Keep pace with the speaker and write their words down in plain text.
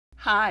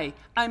Hi,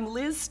 I'm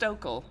Liz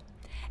Stokel.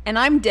 And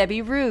I'm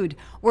Debbie Rude.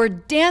 We're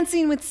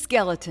Dancing with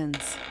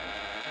Skeletons.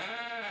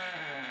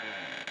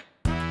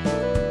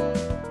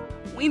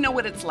 We know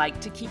what it's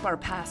like to keep our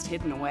past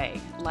hidden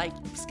away, like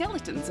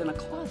skeletons in a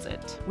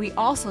closet. We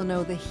also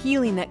know the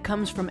healing that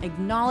comes from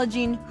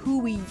acknowledging who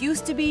we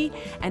used to be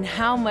and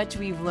how much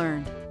we've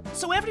learned.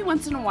 So every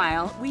once in a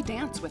while, we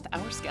dance with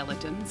our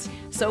skeletons.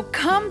 So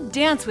come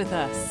dance with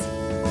us.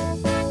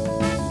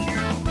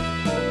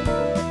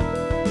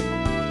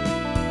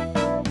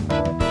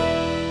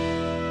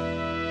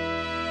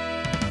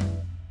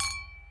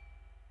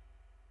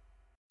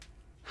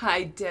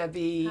 Hi,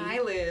 Debbie.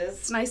 Hi, Liz.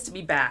 It's nice to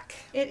be back.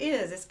 It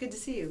is. It's good to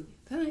see you.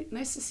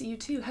 Nice to see you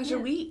too. How's your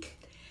week?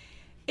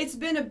 It's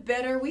been a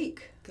better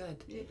week.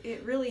 Good.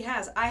 It really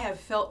has. I have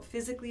felt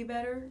physically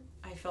better.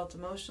 I felt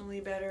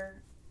emotionally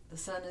better. The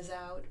sun is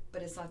out,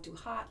 but it's not too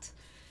hot.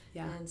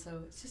 Yeah. And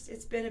so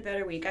it's been a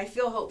better week. I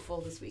feel hopeful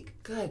this week.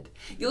 Good.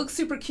 You look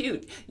super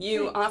cute.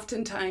 You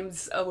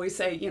oftentimes always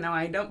say,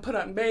 I don't put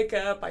on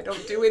makeup, I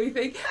don't do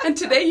anything. And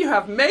today you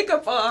have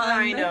makeup on.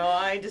 I know.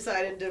 I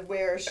decided to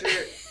wear a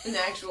shirt, an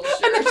actual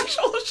shirt. An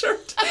actual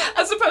shirt.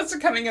 As opposed to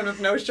coming in with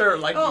no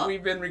shirt like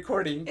we've been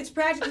recording. It's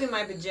practically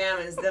my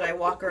pajamas that I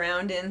walk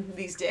around in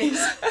these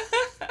days.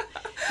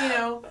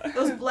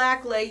 Those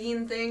black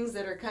legging things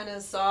that are kind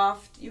of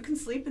soft. You can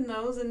sleep in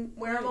those and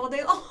wear them all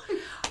day long.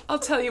 I'll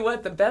tell you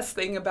what, the best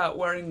thing about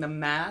wearing the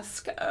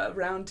mask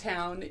around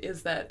town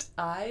is that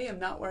I am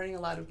not wearing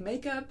a lot of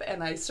makeup,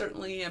 and I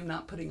certainly am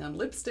not putting on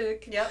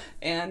lipstick. Yep.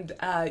 And,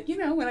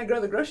 when I go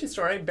to the grocery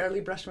store, I barely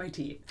brush my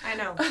teeth. I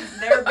know.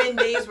 There have been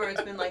days where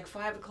it's been like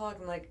 5 o'clock.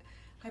 I'm like,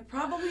 I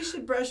probably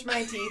should brush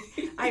my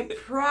teeth. I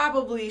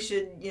probably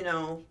should,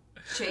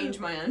 change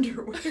my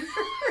underwear.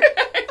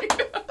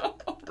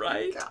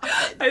 Right?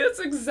 It's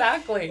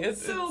exactly.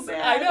 It's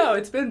bad. I know,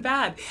 it's been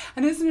bad.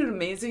 And isn't it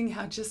amazing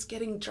how just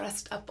getting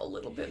dressed up a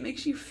little bit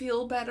makes you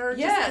feel better?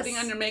 Yes. Just putting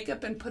on your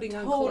makeup and putting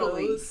on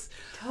clothes.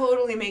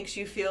 Totally makes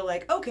you feel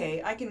like,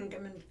 okay, I'm going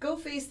to go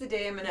face the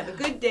day. I'm going to have a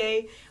good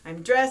day.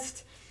 I'm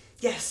dressed.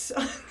 Yes.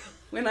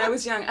 When I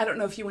was young, I don't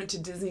know if you went to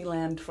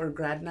Disneyland for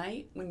grad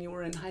night when you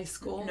were in high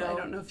school. No. I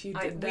don't know if you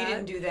did that. We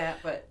didn't do that,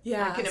 but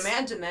yeah, I can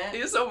imagine that.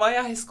 So my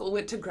high school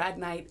went to grad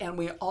night, and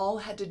we all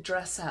had to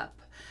dress up.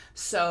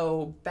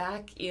 So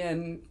back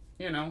in,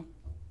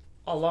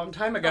 a long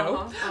time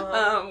ago,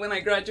 when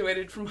I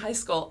graduated from high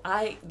school,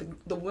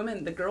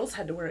 the girls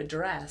had to wear a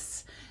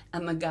dress,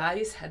 and the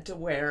guys had to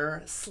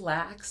wear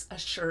slacks, a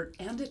shirt,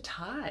 and a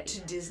tie.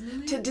 To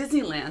Disneyland? To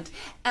Disneyland.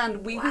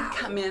 And we would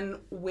come in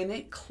when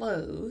it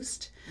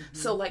closed. Mm-hmm.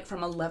 So like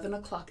from 11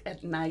 o'clock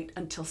at night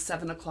until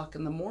 7 o'clock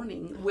in the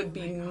morning would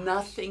be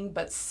nothing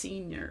but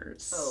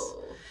seniors.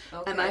 Oh,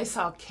 okay. And I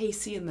saw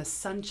Casey and the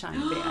Sunshine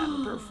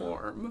Band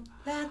perform.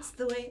 That's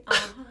the way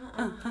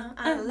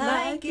I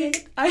like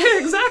it.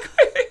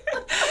 Exactly.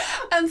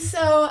 And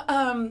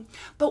so,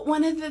 but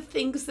one of the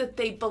things that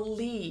they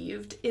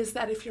believed is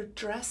that if you're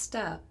dressed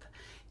up,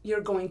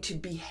 you're going to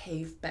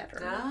behave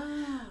better.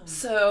 Oh.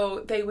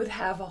 So they would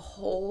have a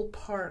whole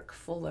park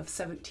full of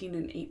 17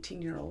 and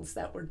 18-year-olds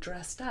that were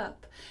dressed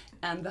up.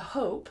 And the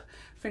hope,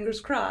 fingers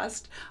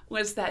crossed,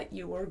 was that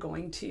you were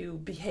going to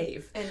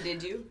behave. And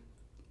did you?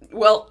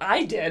 Well,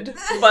 I did,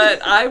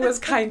 but I was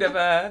kind of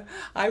a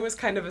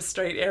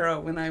straight arrow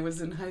when I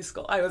was in high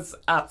school. I was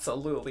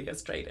absolutely a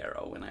straight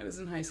arrow when I was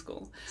in high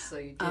school. So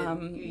you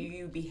did.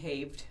 You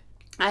behaved.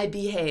 I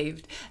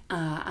behaved.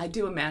 I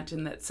do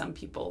imagine that some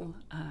people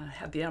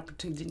had the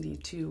opportunity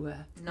to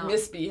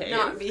misbehave.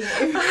 Not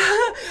behave.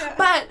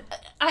 But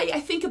I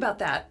think about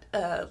that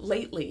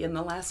lately in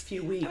the last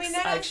few weeks.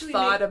 I've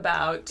thought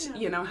about,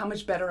 how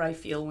much better I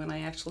feel when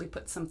I actually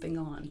put something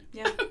on.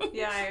 Yeah,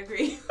 I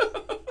agree.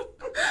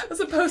 As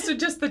opposed to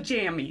just the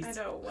jammies. I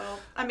know. Well,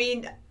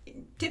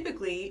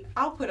 typically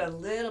I'll put a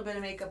little bit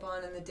of makeup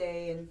on in the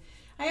day, and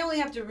I only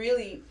have to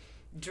really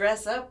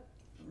dress up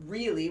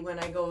when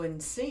I go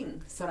and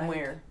sing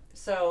somewhere. Right.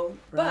 So,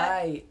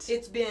 but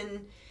it's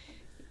been,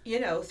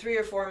 3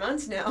 or 4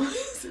 months now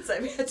since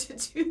I've had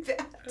to do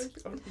that.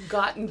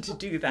 Gotten to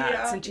do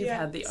that since you've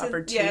had the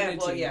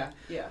opportunity.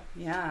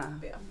 Yeah.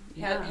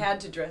 Had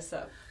to dress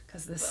up.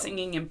 Because the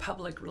singing in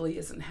public really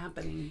isn't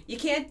happening. You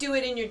can't do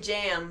it in your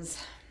jams.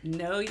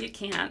 No, you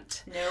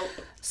can't. Nope.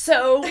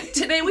 So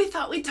today we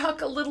thought we'd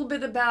talk a little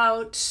bit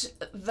about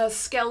the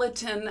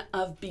skeleton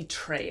of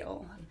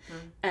betrayal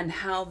and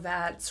how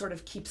that sort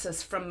of keeps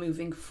us from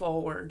moving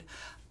forward.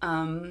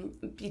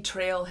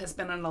 Betrayal has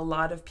been on a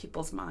lot of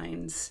people's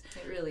minds.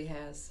 It really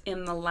has.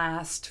 In the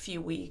last few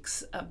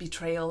weeks, a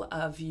betrayal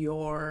of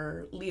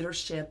your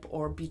leadership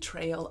or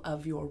betrayal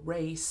of your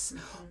race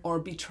or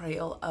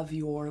betrayal of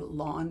your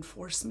law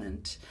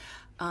enforcement.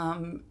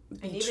 And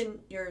even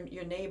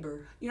your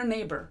neighbor. Your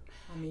neighbor.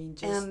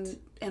 Just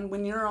and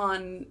when you're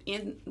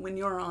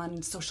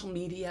on social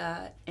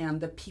media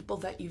and the people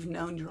that you've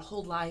known your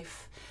whole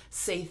life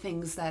say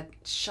things that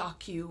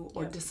shock you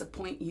or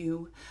disappoint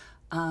you,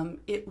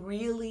 it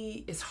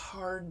really is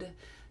hard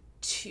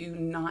to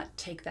not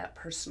take that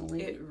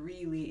personally. It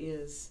really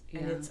is.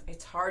 And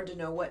it's hard to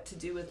know what to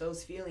do with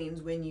those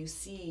feelings when you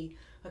see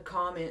a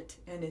comment,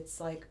 and it's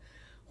like,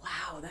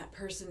 wow, that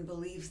person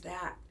believes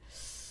that.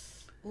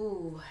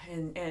 Ooh,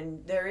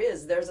 and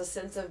there's a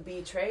sense of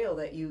betrayal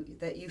that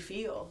you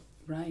feel.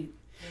 Right.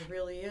 It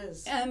really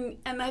is. And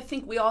I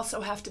think we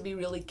also have to be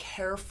really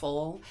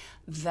careful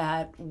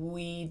that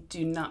we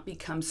do not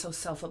become so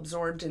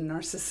self-absorbed and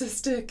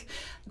narcissistic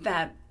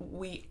that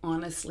we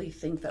honestly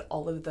think that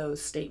all of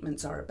those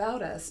statements are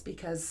about us,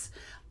 because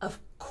of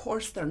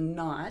course they're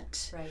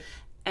not. Right.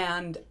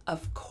 And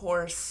of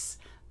course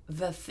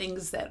the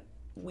things that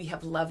we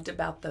have loved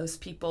about those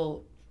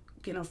people,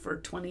 for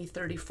 20,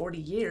 30, 40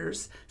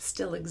 years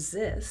still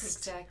exist.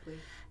 Exactly.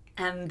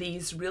 And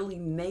these really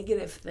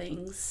negative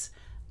things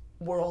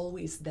were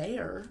always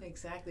there.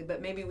 Exactly.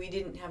 But maybe we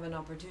didn't have an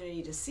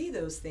opportunity to see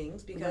those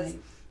things, because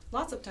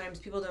lots of times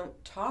people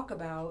don't talk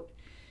about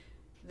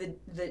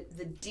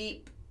the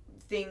deep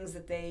things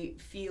that they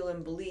feel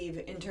and believe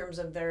in terms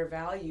of their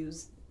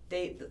values.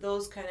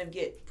 Those kind of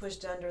get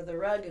pushed under the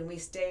rug, and we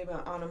stay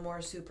on a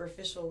more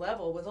superficial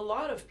level with a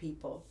lot of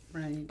people.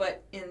 Right.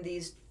 But in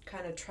these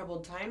kind of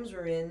troubled times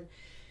we're in,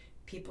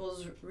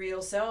 people's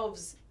real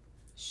selves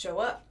show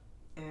up,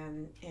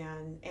 and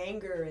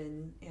anger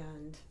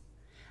and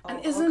all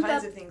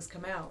kinds of things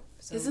come out.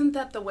 So. Isn't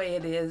that the way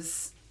it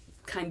is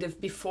kind of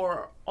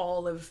before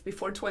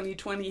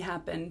 2020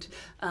 happened?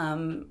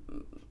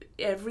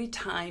 Every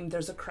time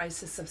there's a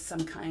crisis of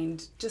some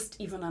kind, just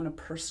even on a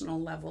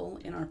personal level,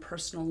 in our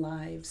personal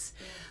lives,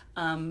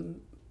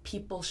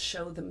 people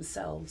show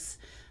themselves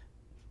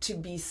to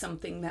be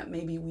something that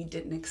maybe we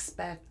didn't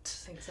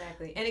expect.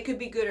 Exactly. And it could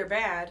be good or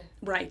bad.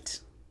 Right.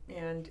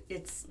 And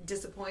it's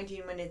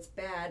disappointing when it's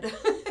bad.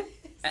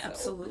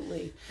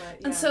 Absolutely. But,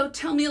 yeah. And so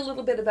tell me a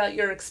little bit about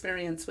your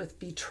experience with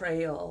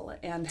betrayal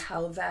and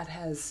how that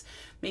has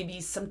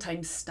maybe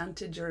sometimes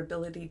stunted your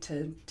ability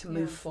to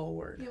move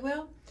forward. Yeah,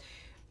 well,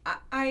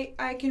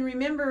 I can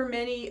remember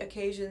many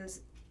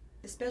occasions,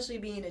 especially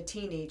being a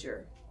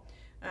teenager.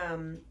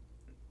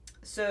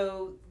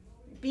 So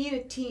being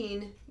a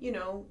teen,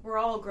 we're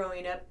all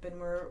growing up and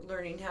we're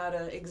learning how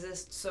to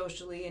exist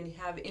socially and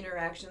have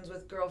interactions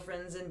with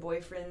girlfriends and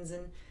boyfriends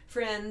and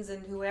friends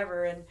and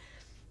whoever. And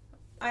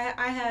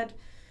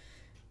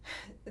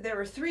there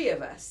were 3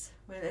 of us,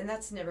 and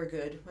that's never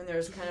good when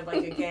there's kind of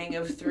like a gang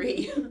of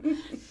 3.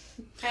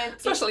 And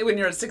especially when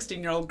you're a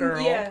 16-year-old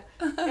girl. Yeah.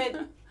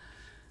 And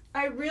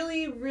I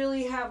really,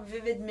 really have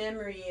vivid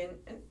memory,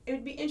 and it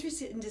would be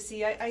interesting to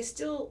see. I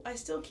still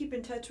keep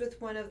in touch with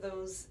one of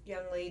those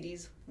young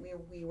ladies.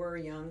 We were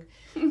young.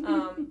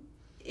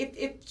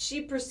 If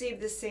she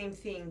perceived the same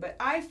thing, but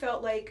I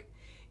felt like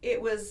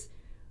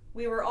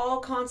we were all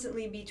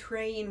constantly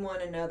betraying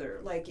one another.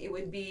 Like it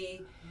would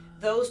be,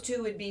 those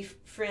 2 would be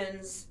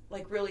friends,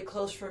 like really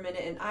close for a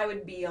minute, and I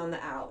would be on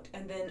the out.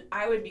 And then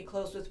I would be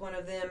close with one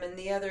of them, and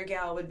the other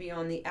gal would be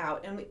on the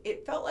out. And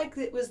it felt like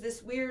it was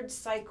this weird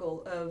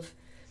cycle of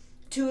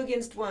 2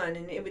 against 1,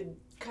 and it would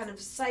kind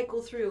of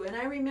cycle through. And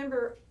I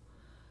remember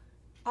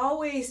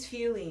always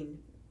feeling,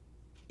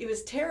 it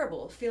was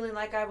terrible, feeling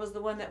like I was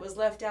the one that was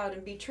left out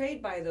and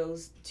betrayed by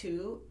those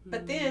 2.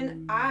 But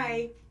then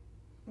I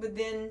would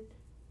then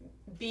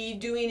be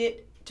doing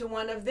it to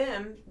one of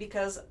them,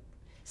 because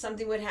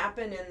something would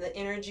happen and the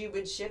energy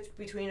would shift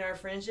between our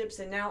friendships,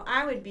 and now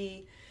I would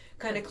be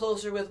kind of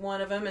closer with one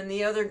of them and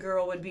the other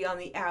girl would be on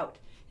the out.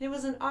 And it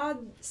was an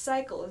odd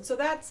cycle. And so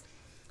that's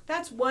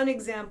one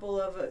example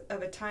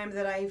of a time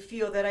that I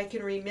feel that I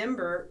can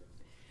remember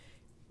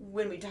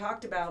when we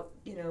talked about,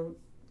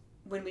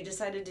 when we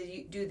decided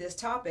to do this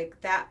topic.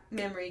 That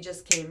memory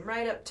just came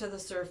right up to the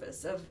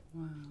surface of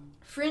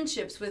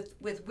friendships with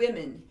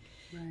women.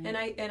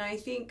 Right. And I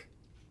think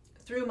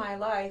through my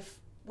life,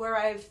 where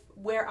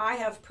I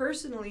have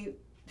personally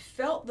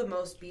felt the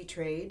most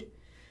betrayed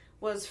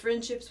was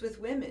friendships with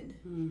women.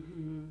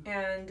 Mm-hmm.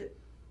 And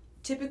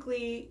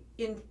typically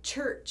in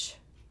church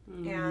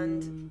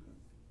and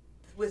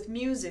with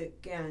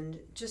music, and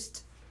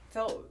just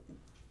felt,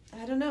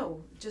 I don't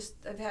know, just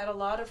I've had a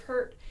lot of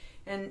hurt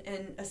and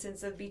a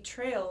sense of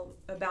betrayal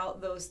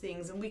about those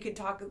things, and we could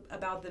talk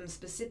about them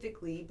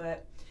specifically.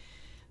 But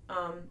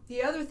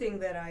the other thing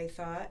that I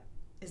thought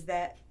is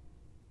that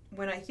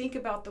when I think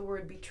about the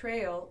word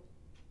betrayal,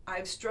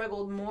 I've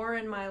struggled more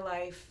in my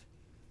life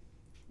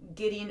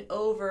getting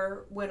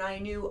over when I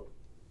knew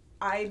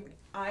I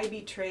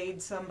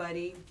betrayed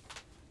somebody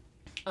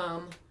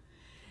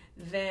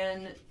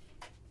than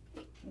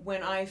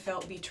when I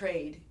felt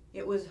betrayed.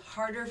 It was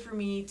harder for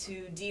me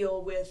to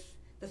deal with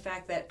the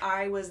fact that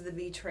I was the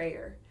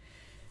betrayer.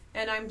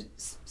 And I'm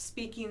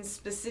speaking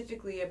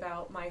specifically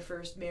about my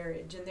first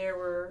marriage, and there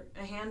were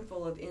a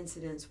handful of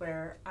incidents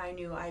where I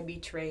knew I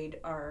betrayed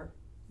our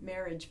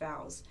marriage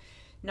vows.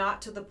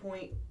 Not to the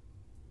point,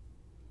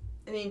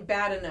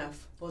 bad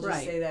enough, we'll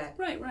just say that.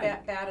 Right.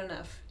 Bad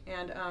enough.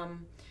 And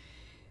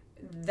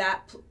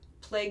that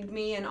plagued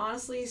me, and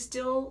honestly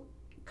still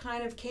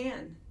kind of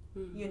can,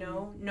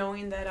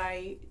 knowing that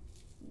I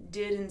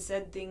did and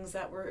said things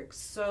that were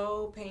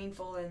so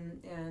painful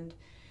and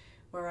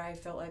where I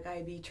felt like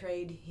I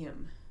betrayed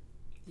him.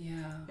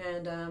 Yeah.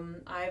 And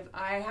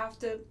I have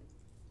to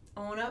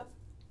own up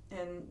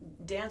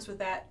dance with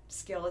that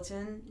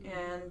skeleton.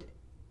 And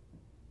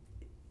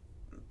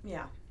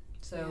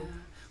so Yeah.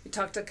 We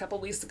talked a couple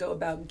weeks ago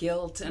about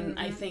guilt, and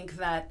I think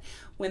that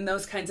when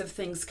those kinds of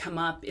things come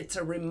up, it's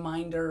a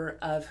reminder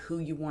of who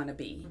you want to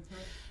be.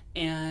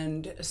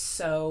 And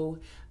so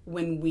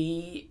when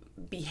we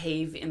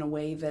behave in a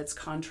way that's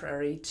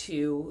contrary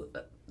to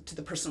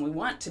the person we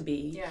want to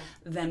be,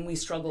 then we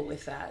struggle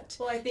with that.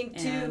 Well, I think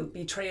too, and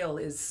betrayal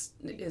is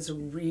a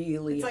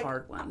really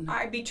hard one.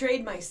 I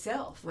betrayed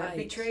myself. Right. I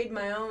betrayed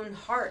my own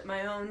heart,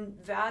 my own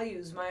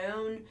values, my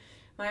own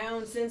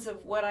sense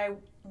of what I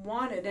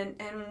wanted.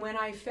 And when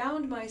I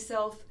found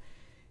myself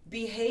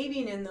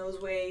behaving in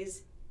those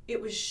ways,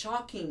 it was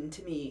shocking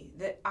to me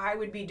that I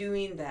would be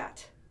doing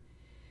that.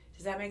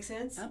 Does that make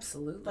sense?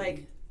 Absolutely.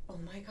 Like, oh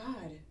my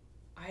God,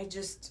 I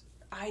just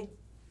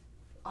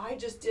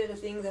did a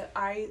thing that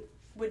I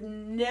would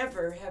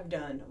never have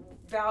done,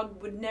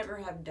 vowed would never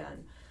have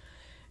done,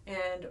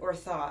 or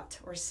thought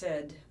or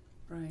said.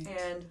 Right.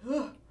 And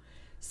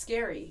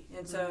scary.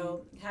 And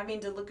so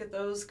having to look at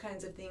those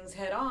kinds of things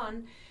head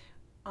on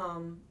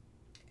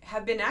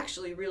have been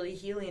actually really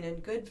healing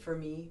and good for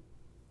me.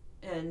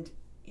 And,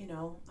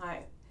 I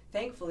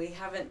thankfully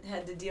haven't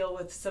had to deal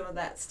with some of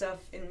that stuff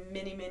in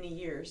many, many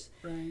years.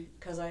 Right.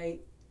 Because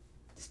I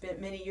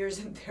spent many years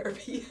in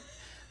therapy.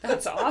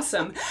 That's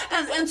awesome.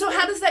 And so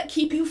how does that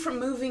keep you from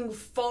moving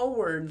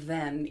forward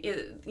then?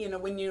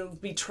 When you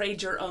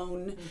betrayed your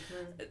own,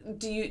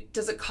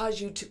 does it cause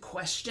you to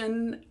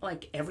question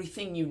like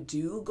everything you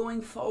do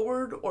going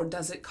forward, or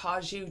does it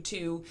cause you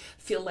to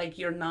feel like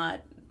you're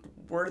not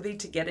worthy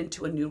to get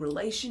into a new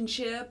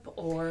relationship,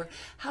 or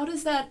how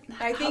does that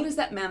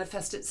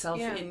manifest itself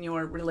in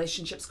your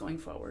relationships going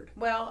forward?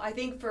 Well, I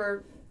think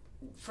for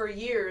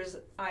years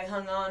I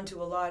hung on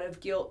to a lot of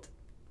guilt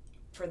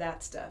for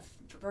that stuff.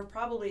 For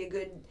probably a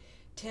good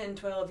 10,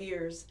 12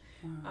 years,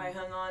 I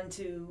hung on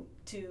to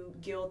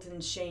guilt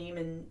and shame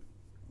and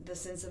the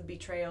sense of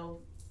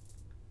betrayal.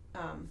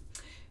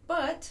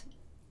 But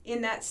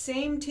in that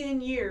same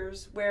 10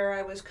 years where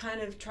I was kind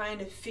of trying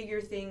to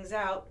figure things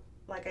out,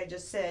 like I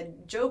just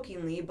said,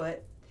 jokingly,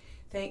 but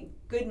thank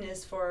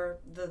goodness for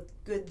the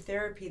good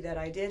therapy that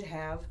I did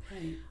have,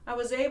 I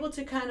was able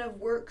to kind of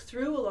work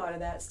through a lot of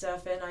that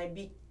stuff, and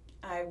I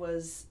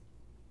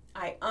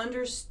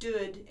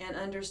understood and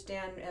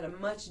understand at a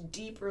much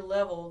deeper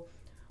level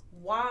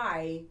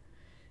why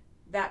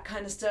that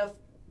kind of stuff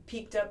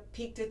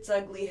peeked its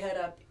ugly head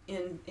up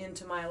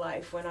into my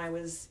life when I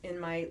was in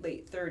my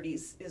late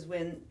 30s, is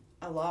when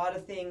a lot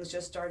of things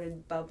just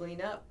started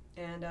bubbling up.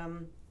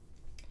 And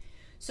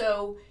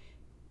so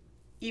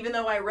even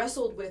though I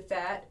wrestled with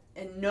that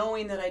and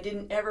knowing that I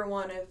didn't ever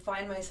want to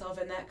find myself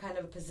in that kind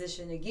of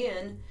position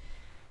again,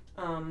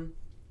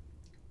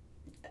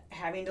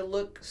 having to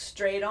look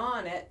straight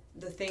on at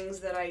the things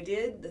that I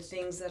did, the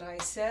things that I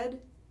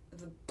said,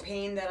 the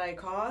pain that I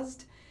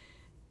caused,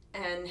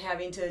 and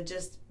having to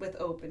just with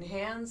open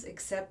hands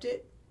accept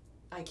it.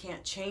 I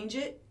can't change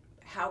it.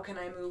 How can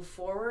I move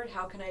forward?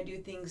 How can I do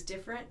things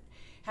different?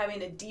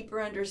 Having a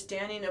deeper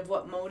understanding of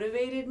what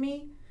motivated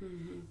me,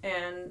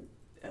 and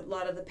a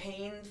lot of the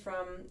pain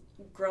from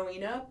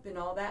growing up and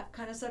all that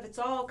kind of stuff. It's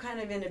all kind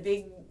of in a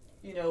big,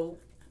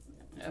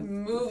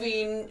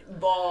 moving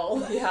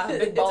ball. Yeah,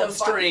 big ball of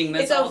string.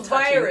 That's it's a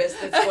virus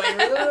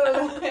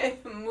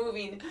that's going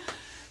moving.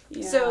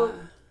 Yeah. So,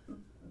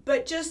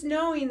 but just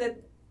knowing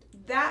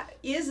that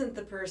isn't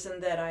the person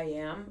that I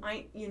am,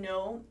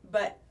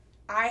 but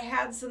I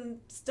had some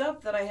stuff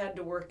that I had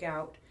to work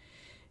out,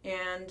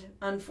 and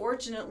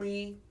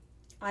unfortunately,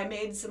 I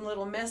made some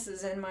little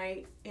messes in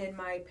my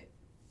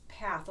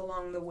path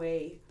along the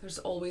way. There's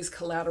always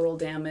collateral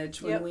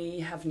damage when we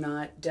have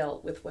not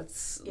dealt with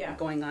what's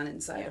going on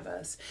inside of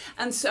us.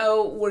 And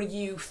so were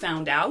you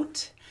found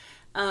out?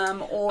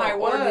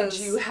 Or did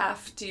you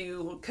have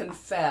to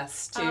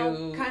confess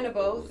to? Kind of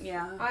both.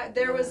 Yeah.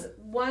 There was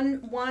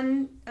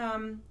one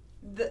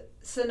the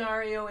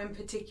scenario in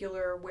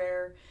particular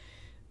where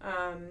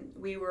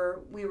we were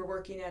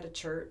working at a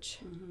church,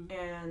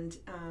 and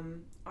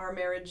our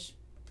marriage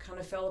kind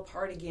of fell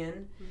apart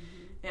again,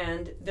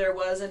 and there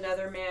was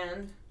another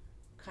man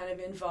kind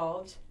of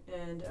involved,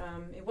 and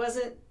it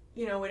wasn't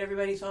what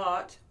everybody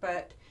thought,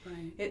 but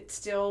it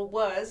still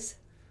was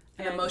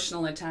an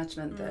emotional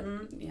attachment that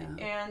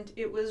and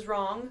it was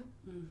wrong,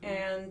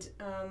 and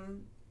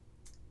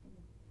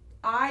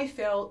I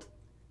felt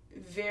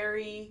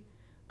very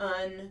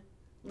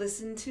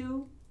unlistened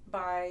to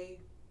by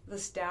the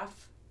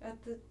staff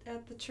at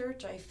the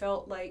church. I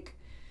felt like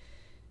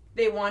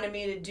they wanted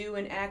me to do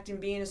and act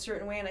and be in a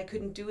certain way, and I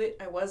couldn't do it.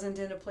 I wasn't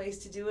in a place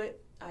to do it.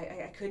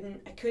 I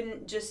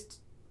couldn't just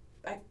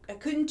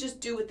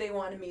do what they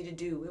wanted me to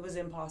do. It was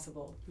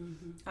impossible.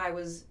 I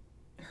was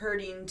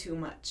hurting too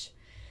much,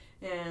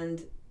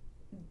 and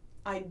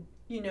I,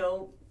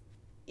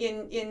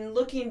 in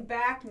looking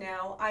back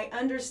now, I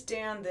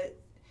understand that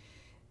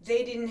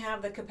they didn't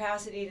have the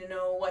capacity to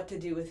know what to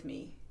do with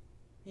me.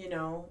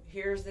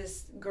 Here's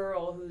this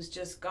girl who's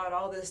just got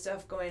all this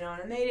stuff going on,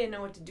 and they didn't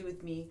know what to do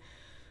with me.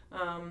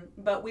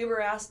 But we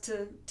were asked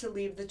to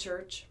leave the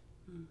church,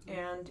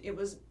 and it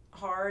was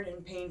hard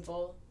and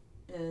painful,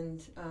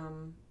 and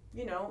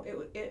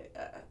it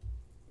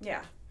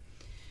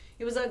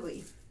was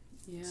ugly.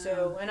 Yeah.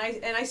 So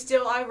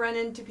I run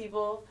into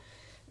people,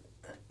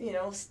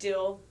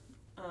 still.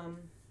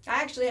 I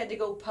actually had to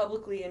go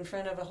publicly in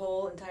front of a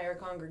whole entire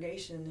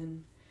congregation,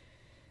 and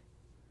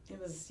it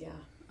was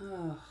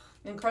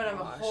in front of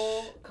a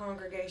whole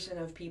congregation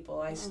of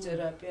people. I stood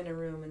up in a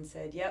room and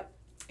said, "Yep,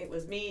 it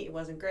was me. It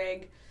wasn't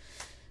Greg,"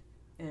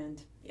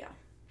 and yeah.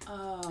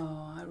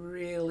 Oh,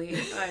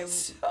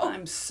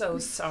 I'm so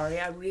sorry.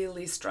 I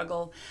really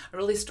struggle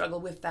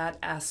with that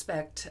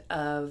aspect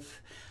of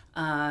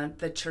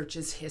the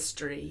church's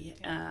history.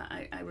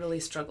 I really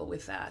struggle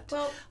with that.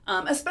 Well,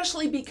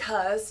 especially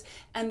because,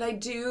 and I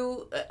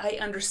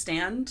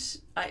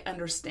understand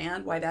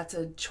why that's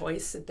a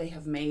choice that they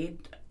have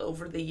made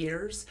over the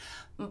years,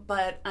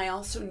 but I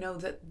also know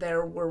that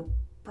there were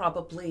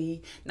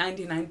probably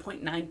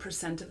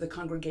 99.9% of the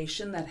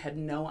congregation that had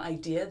no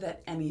idea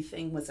that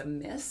anything was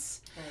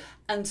amiss. Right.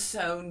 And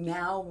so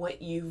now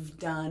what you've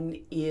done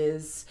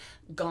is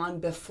gone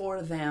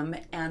before them,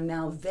 and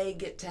now they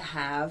get to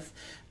have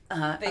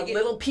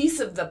little piece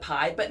of the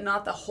pie, but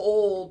not the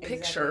whole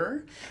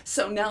picture. Exactly.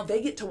 So now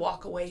they get to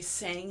walk away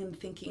saying and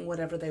thinking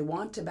whatever they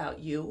want about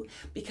you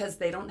because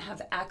they don't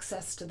have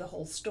access to the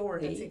whole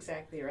story. That's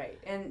exactly right.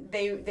 And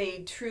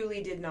they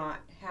truly did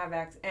not have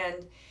access.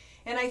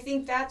 And I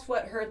think that's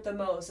what hurt the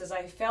most, is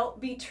I felt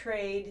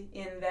betrayed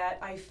in that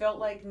I felt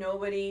like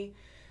nobody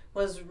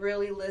was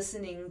really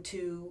listening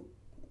to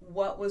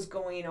what was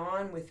going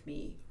on with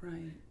me.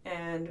 Right.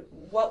 And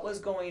what was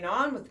going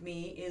on with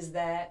me is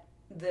that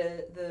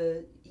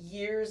the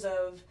years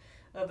of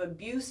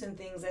abuse and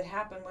things that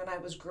happened when I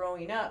was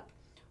growing up,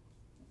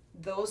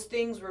 those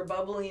things were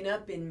bubbling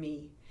up in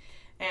me.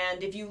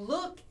 And if you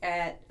look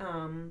at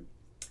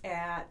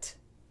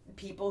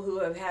people who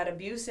have had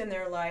abuse in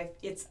their life,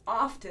 it's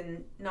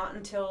often not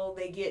until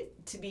they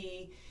get to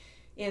be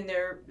in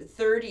their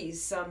 30s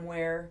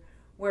somewhere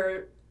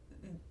where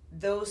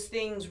those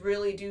things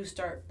really do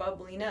start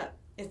bubbling up.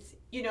 It's,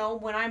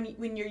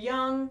 when you're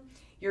young,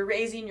 you're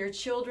raising your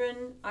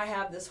children. I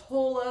have this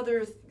whole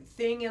other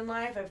thing in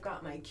life. I've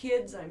got my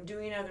kids. I'm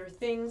doing other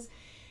things.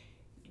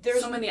 There's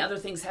so many other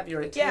things have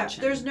your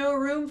attention. Yeah, there's no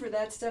room for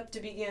that stuff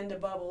to begin to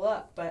bubble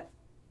up, but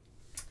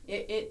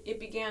it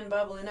began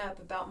bubbling up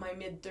about my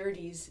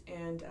mid-30s,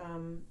 and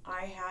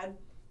I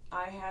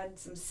had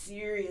some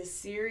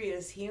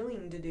serious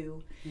healing to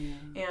do. Yeah.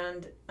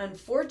 And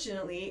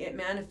unfortunately, it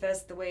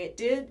manifests the way it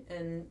did,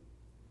 and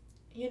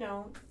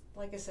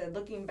like I said,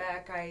 looking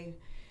back,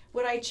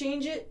 would I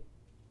change it?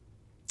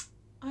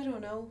 I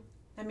don't know.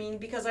 I mean,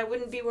 because I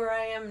wouldn't be where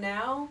I am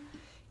now.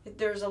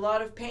 There's a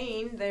lot of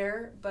pain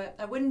there, but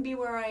I wouldn't be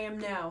where I am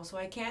now, so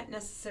I can't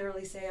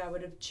necessarily say I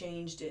would have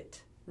changed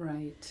it.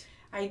 Right.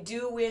 I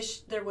do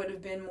wish there would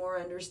have been more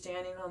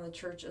understanding on the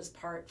church's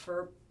part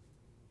for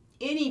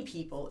any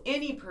people,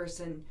 any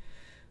person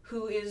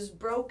who is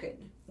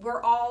broken.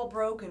 We're all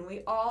broken.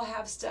 We all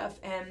have stuff,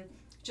 and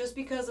just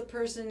because a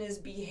person is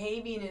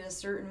behaving in a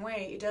certain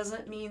way, it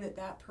doesn't mean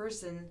that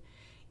person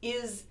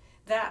is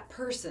that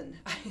person.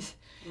 Right.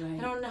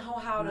 I don't know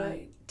how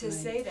to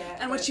say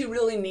that. And what you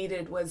really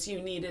needed was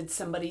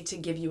somebody to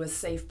give you a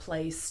safe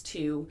place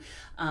to,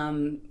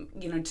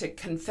 to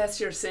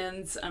confess your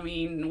sins. I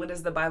mean, what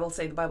does the Bible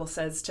say? The Bible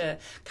says to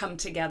come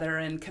together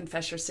and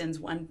confess your sins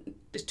one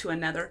to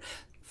another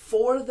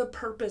for the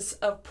purpose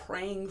of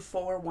praying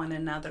for one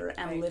another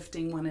and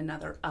lifting one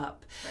another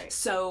up. Right.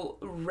 So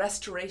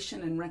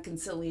restoration and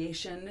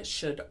reconciliation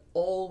should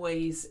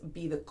always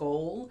be the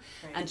goal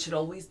and should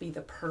always be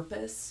the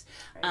purpose.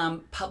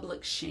 Right.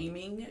 Public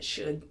shaming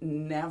should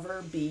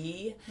never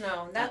be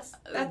that's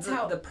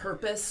the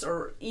purpose,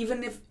 or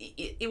even if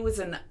it was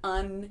an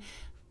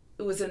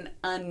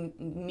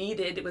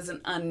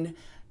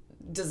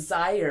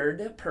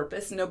undesired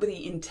purpose.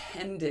 Nobody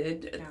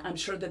intended. No. I'm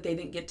sure that they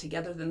didn't get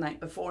together the night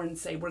before and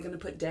say, we're going to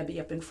put Debbie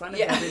up in front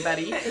of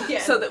everybody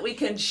so that we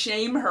can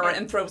shame her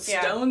and throw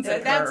stones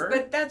at her.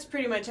 But that's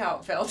pretty much how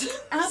it felt.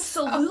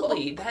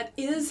 Absolutely. That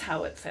is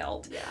how it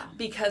felt. Yeah.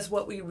 Because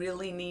what we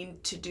really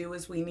need to do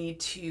is we need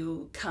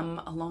to come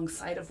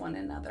alongside of one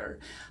another.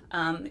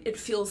 It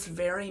feels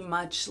very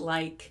much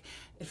like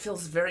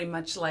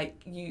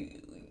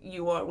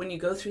you are when you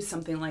go through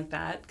something like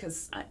that,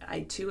 because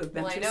I too have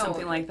been through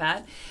something like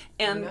that,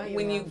 and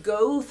when you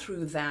go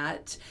through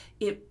that,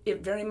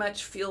 it very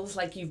much feels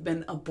like you've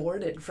been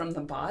aborted from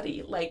the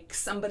body, like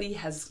somebody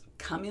has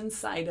come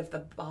inside of the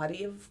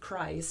body of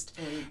Christ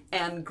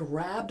and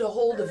grabbed a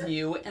hold of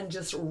you and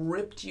just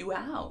ripped you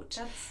out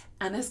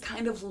and has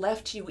kind of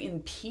left you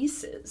in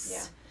pieces.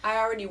 Yeah, I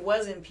already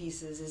was in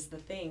pieces is the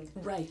thing.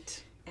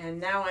 Right. And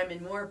now I'm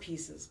in more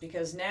pieces,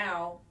 because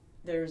now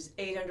there's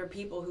 800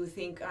 people who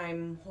think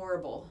I'm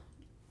horrible.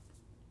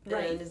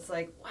 Right. And it's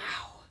like,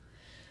 wow,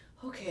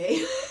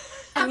 okay.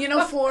 And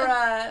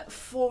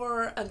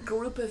for a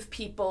group of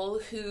people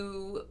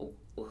who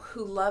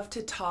love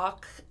to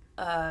talk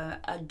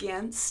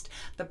against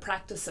the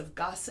practice of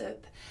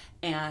gossip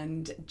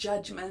and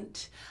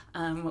judgment.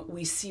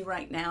 We see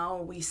right now,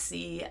 we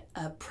see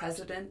a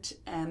president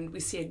and we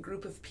see a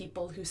group of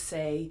people who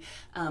say,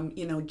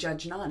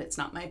 judge not. It's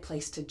not my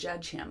place to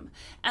judge him.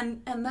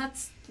 And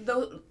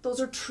those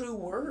are true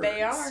words.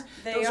 They are.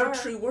 Those are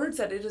true words,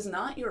 that it is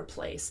not your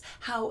place.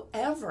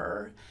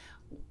 However,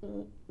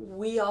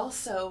 we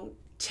also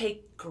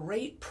take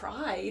great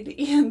pride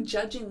in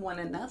judging one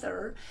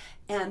another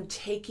and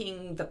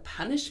taking the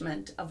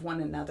punishment of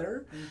one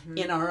another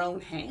in our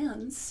own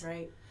hands.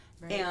 Right.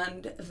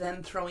 And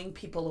then throwing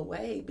people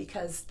away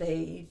because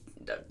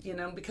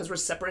because we're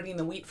separating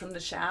the wheat from the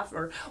chaff,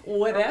 or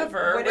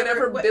whatever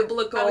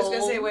biblical. I was going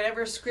to say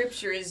whatever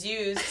scripture is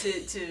used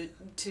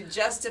to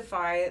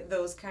justify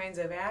those kinds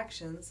of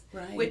actions,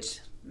 right. Which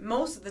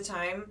most of the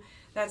time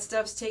that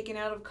stuff's taken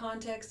out of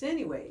context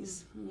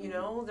anyways.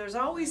 There's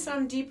always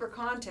some deeper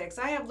context.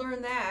 I have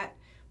learned that,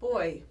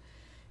 boy,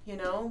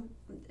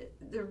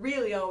 there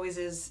really always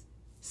is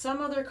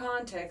some other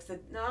context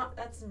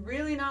that's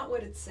really not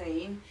what it's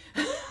saying.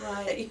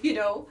 Right.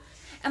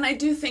 And I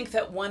do think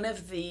that one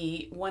of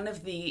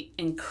the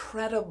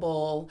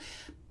incredible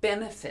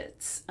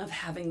benefits of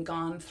having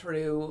gone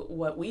through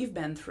what we've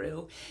been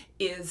through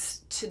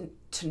is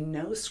to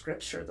know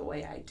Scripture the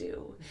way I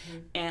do,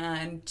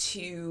 and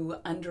to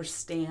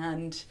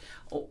understand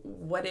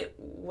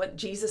what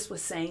Jesus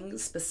was saying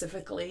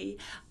specifically,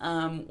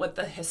 what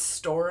the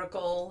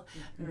historical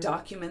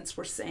documents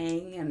were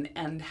saying,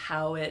 and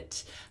how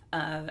it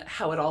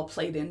all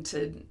played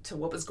into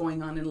what was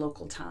going on in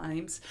local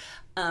times.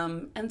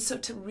 And so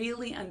to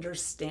really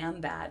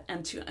understand that,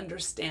 and to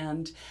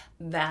understand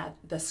that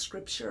the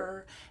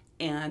Scripture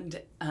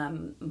and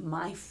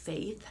my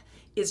faith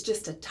is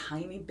just a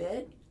tiny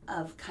bit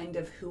of kind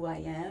of who I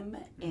am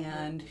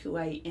and who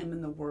I am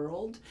in the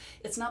world.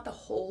 It's not the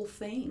whole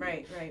thing.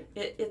 Right.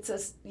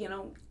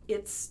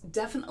 It's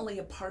definitely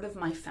a part of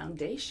my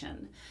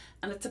foundation,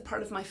 and it's a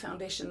part of my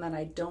foundation that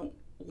I don't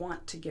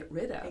want to get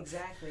rid of.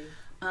 Exactly.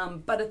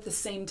 But at the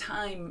same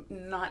time,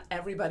 not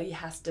everybody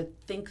has to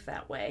think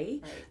that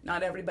way. Right.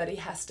 Not everybody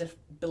has to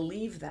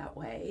believe that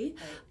way.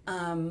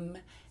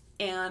 Right.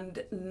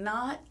 And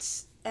not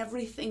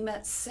everything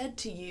that's said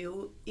to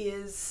you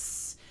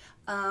is,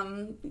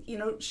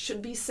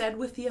 should be said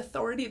with the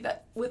authority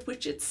with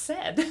which it's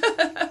said.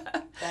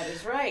 That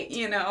is right.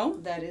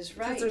 That is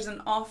right. Because there's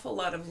an awful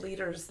lot of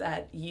leaders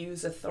that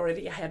use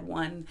authority. I had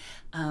one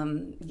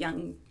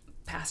young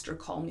pastor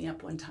call me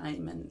up one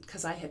time, and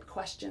because I had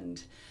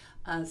questioned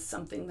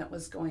something that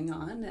was going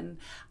on, and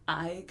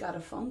I got a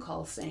phone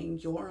call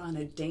saying, "You're on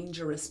a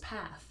dangerous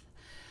path."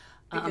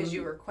 Because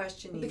you were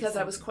questioning. Because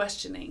I was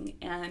questioning,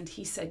 and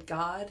he said,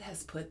 "God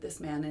has put this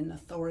man in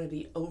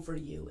authority over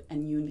you,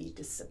 and you need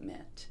to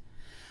submit."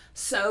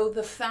 So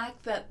the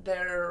fact that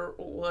there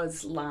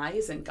was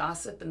lies and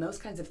gossip and those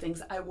kinds of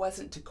things, I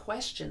wasn't to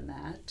question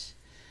that,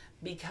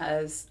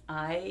 because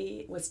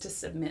I was to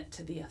submit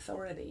to the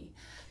authority.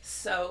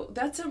 So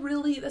that's a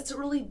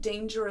really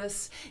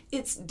dangerous.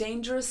 It's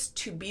dangerous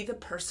to be the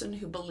person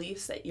who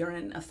believes that you're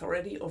in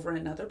authority over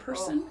another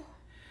person.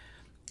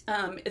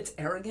 It's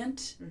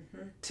arrogant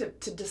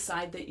to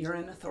decide that you're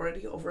in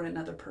authority over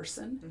another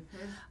person.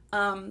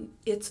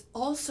 It's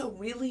also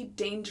really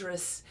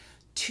dangerous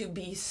to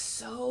be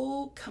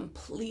so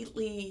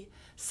completely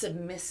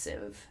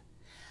submissive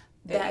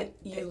that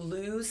you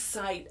lose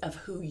sight of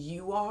who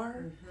you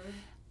are,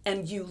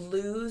 and you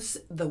lose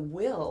the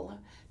will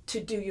to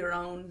do your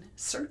own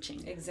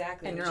searching.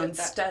 Exactly. And your own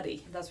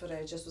study. That's what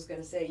I just was going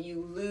to say.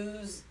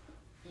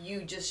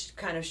 You just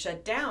kind of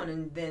shut down,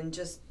 and then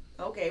just,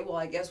 okay, well,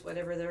 I guess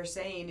whatever they're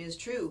saying is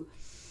true,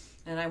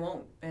 and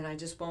I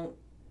just won't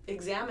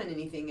examine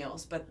anything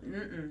else. But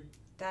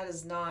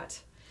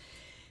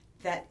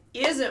that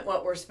isn't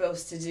what we're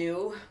supposed to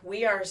do.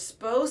 We are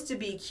supposed to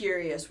be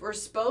curious. We're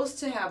supposed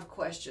to have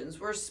questions.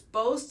 We're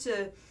supposed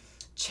to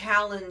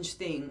challenge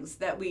things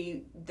that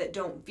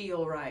don't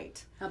feel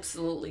right.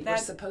 Absolutely. We're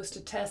supposed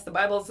to test. The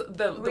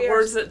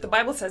words that the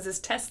Bible says is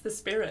test the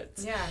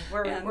spirits. Yeah,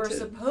 we're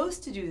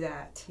supposed to do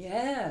that.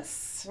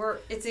 Yes.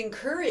 It's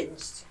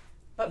encouraged.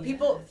 But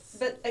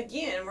but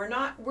again,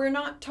 we're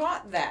not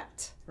taught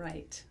that.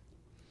 Right.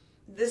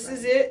 This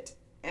is it,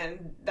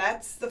 and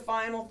that's the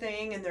final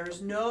thing, and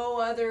there's no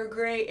other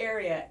gray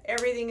area.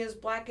 Everything is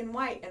black and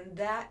white, and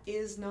that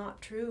is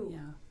not true.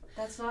 Yeah.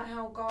 That's not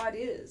how God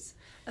is.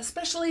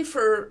 Especially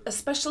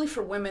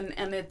for women,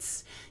 and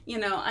it's,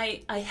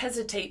 I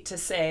hesitate to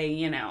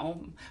say,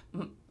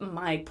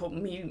 my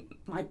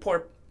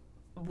poor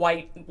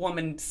white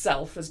woman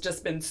self has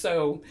just been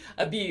so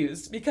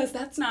abused, because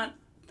that's not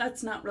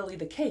really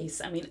the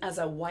case. I mean, as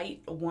a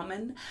white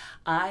woman,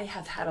 I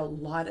have had a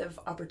lot of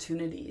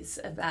opportunities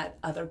that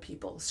other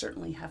people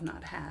certainly have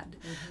not had.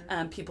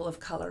 People of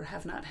color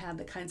have not had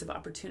the kinds of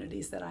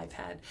opportunities that I've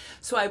had.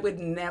 So I would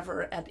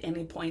never at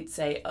any point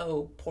say,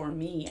 "Oh, poor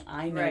me,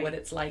 I know what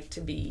it's like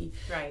to be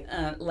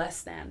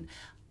less than."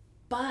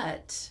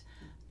 But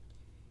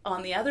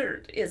on the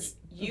other is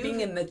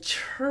being in the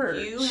church.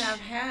 You have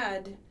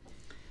had...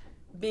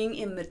 Being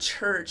in the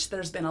church,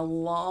 there's been a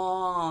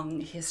long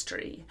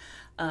history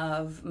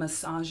of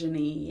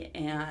misogyny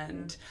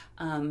and,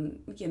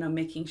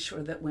 making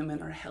sure that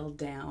women are held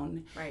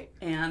down. Right.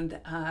 And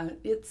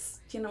it's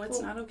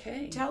not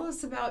okay. Tell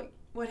us about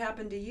what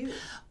happened to you.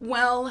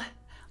 Well,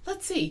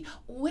 let's see,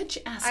 which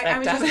aspect I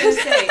was just going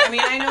to say, I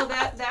mean, I know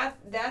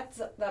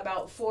that's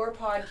about 4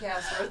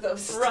 podcasts worth of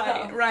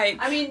stuff. Right.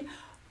 I mean,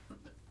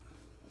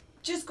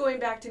 just going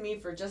back to me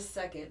for just a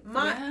second.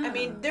 I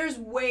mean, there's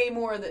way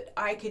more that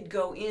I could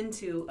go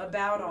into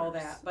about all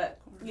that, but,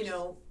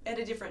 at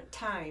a different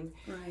time.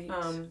 Right.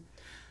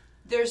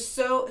 There's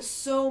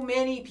so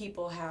many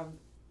people have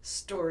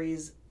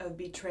stories of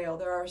betrayal.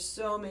 There are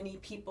so many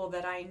people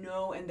that I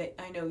know and that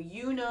I know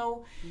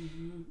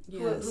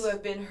Yes. who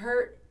have been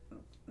hurt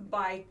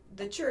by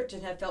the church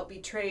and have felt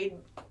betrayed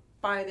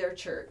by their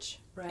church.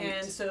 Right.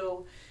 And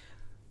so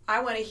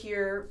I want to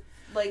hear,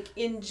 like,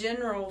 in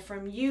general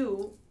from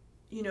you,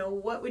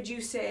 what would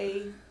you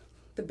say?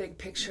 The big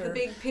picture. The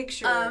big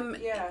picture.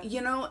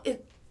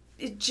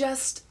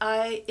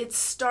 It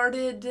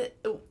started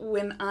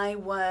when I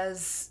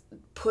was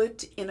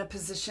put in a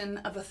position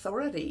of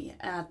authority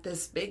at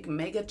this big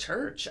mega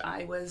church.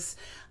 I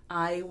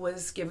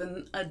was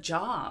given a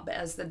job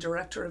as the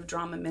director of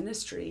drama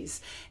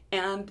ministries,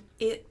 and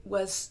it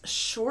was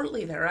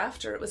shortly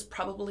thereafter, it was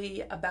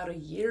probably about a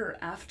year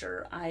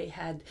after I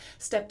had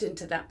stepped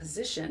into that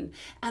position.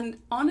 And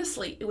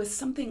honestly, it was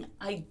something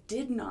I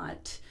did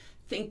not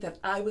think that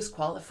I was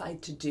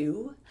qualified to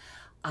do.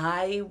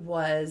 I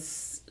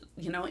was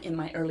in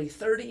my early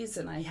 30s,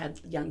 and I had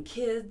young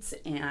kids,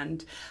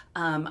 and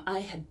I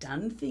had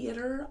done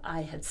theater.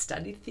 I had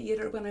studied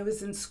theater when I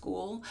was in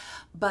school,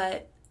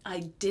 but I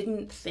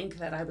didn't think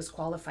that I was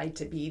qualified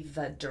to be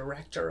the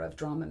director of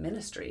drama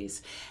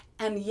ministries.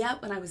 And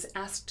yet when I was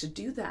asked to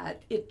do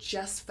that, it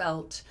just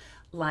felt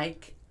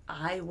like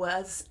I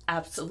was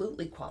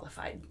absolutely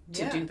qualified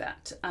to do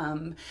that.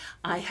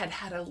 I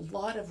had a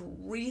lot of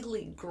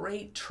really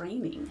great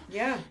training.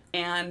 Yeah.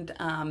 And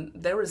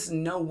there was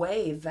no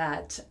way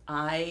that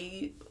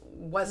I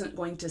wasn't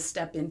going to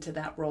step into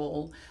that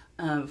role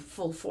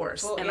full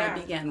force. I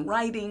began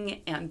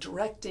writing and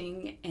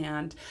directing,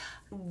 and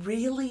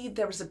really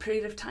there was a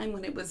period of time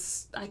when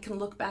I can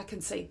look back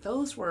and say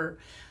those were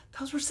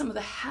some of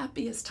the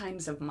happiest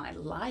times of my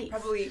life.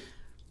 Probably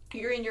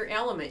you're in your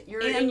element.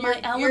 You're in my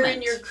element. You're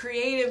in your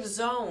creative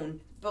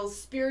zone, both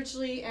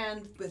spiritually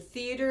and with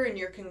theater, and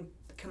you're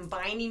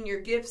combining your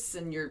gifts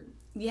and your...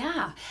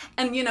 Yeah.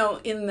 And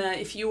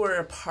if you were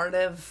a part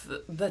of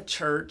the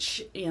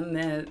church in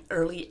the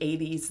early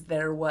 80s,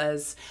 there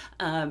was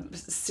a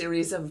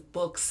series of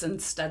books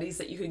and studies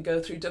that you could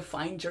go through to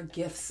find your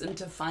gifts and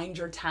to find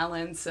your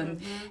talents and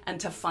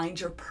to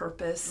find your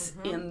purpose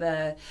in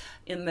the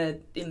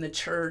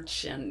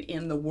church and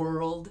in the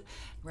world.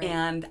 Right.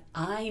 And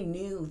I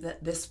knew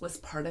that this was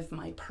part of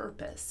my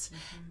purpose.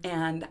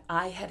 And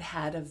I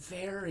had a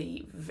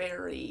very,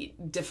 very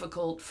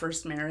difficult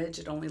first marriage.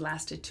 It only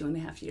lasted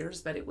 2.5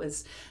 years, but it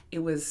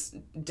was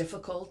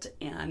difficult,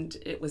 and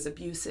it was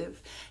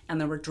abusive,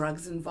 and there were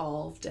drugs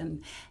involved.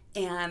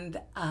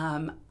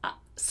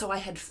 So I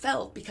had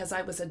felt, because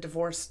I was a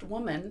divorced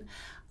woman,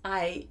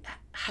 I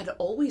had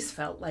always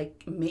felt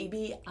like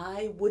maybe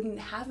I wouldn't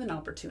have an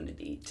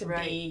opportunity to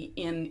be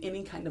in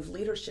any kind of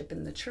leadership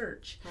in the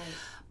church. Right.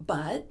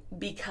 But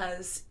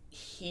because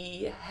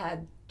he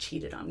had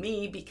cheated on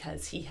me,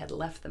 because he had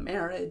left the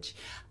marriage,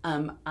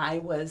 I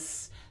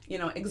was,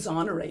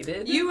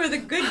 exonerated. You were the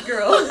good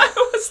girl.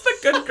 I was the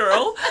good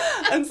girl.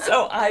 And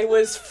so I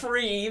was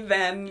free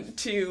then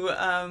to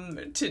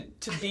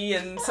be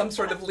in some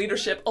sort of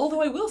leadership,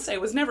 although I will say I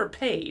was never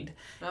paid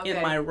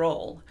in my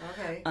role.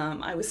 Okay.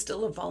 I was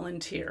still a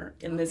volunteer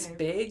in this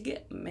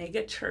big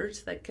mega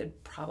church that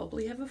could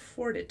probably have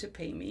afforded to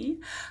pay me.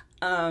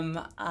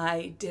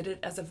 I did it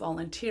as a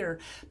volunteer,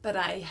 but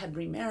I had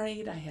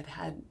remarried, I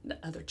had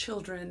other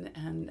children,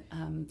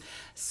 and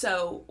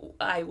so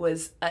I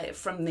was,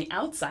 from the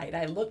outside,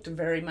 I looked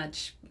very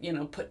much,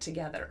 put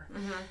together.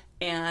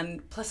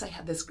 And plus I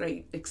had this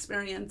great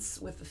experience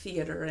with the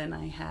theater, and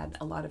I had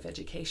a lot of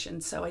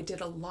education, so I did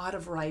a lot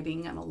of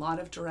writing and a lot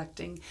of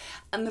directing,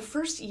 and the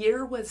first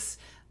year was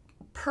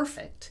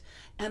perfect,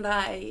 and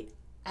I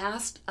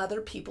asked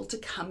other people to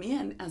come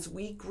in. As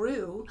we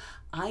grew,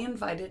 I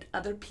invited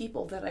other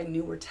people that I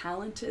knew were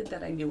talented,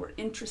 that I knew were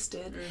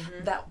interested,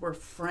 that were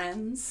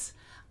friends,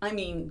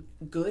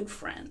 good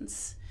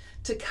friends,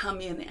 to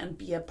come in and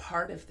be a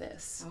part of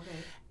this. Okay.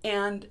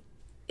 And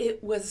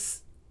it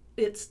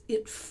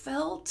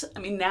felt,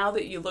 now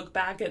that you look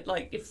back at,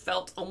 it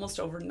felt almost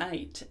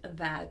overnight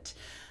that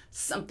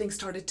something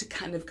started to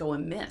kind of go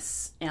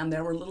amiss, and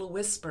there were little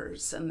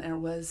whispers, and there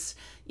was,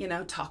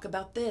 talk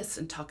about this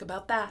and talk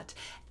about that.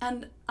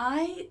 And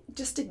I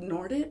just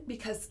ignored it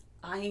because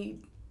I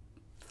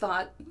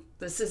thought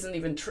this isn't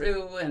even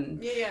true,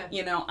 and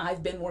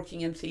I've been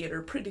working in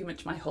theater pretty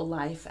much my whole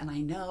life, and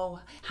I know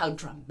how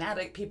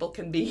dramatic people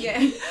can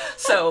be.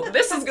 So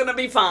this is going to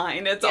be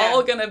fine. It's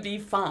all going to be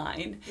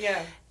fine.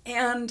 Yeah.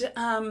 And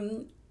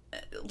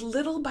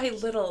little by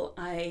little,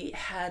 I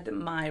had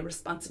my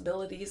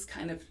responsibilities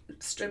kind of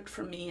stripped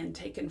from me and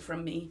taken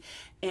from me.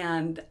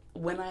 And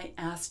when I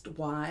asked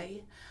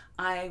why,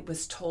 I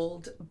was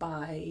told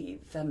by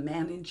the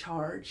man in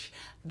charge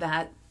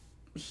that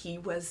he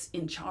was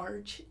in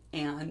charge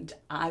and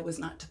I was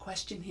not to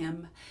question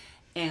him.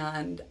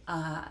 And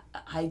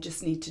I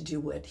just need to do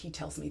what he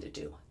tells me to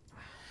do.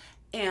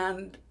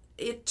 And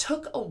it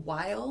took a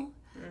while.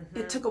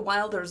 It took a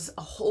while. There's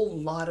a whole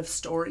lot of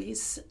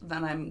stories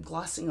that I'm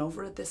glossing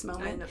over at this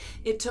moment.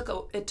 It took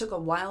a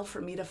while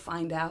for me to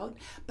find out,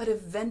 but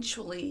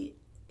eventually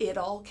it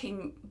all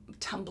came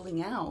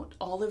tumbling out.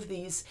 All of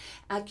these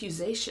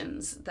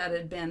accusations that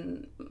had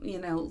been,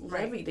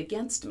 levied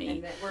against me.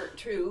 And that weren't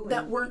true.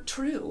 That weren't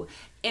true.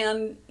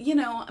 And,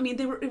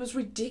 it was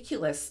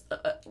ridiculous.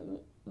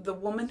 The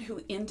woman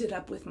who ended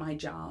up with my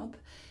job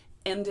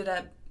ended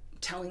up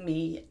telling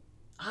me,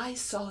 I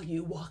saw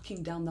you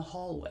walking down the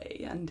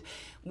hallway, and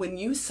when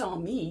you saw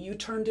me, you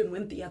turned and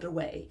went the other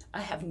way.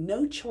 I have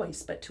no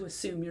choice but to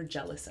assume you're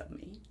jealous of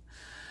me.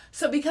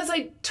 So because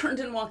I turned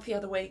and walked the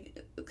other way,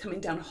 coming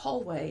down a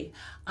hallway,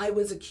 I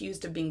was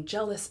accused of being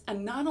jealous.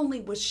 And not only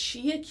was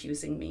she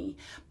accusing me,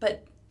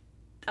 but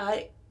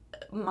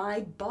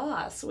my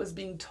boss was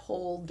being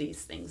told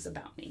these things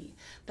about me,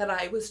 that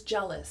I was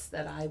jealous,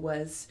 that I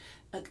was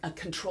a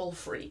control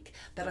freak,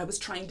 that I was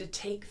trying to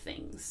take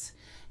things.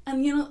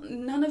 And,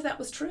 none of that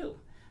was true.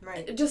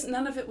 Right. Just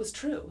none of it was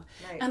true.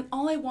 Right. And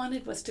all I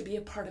wanted was to be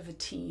a part of a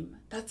team.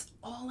 That's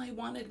all I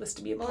wanted, was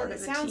to be a part of a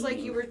team. Well, it sounds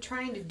like you were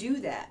trying to do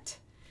that.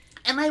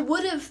 And I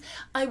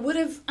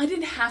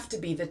didn't have to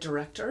be the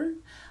director.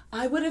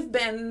 I would have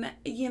been,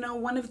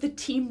 one of the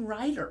team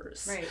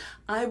writers. Right.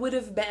 I would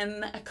have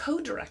been a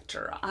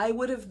co-director. I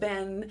would have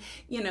been,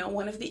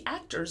 one of the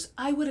actors.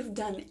 I would have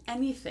done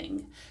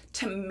anything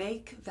to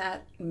make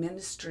that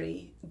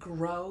ministry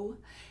grow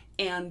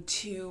and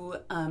to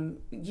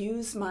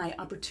use my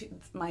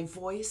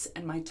voice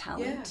and my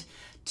talent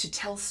to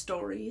tell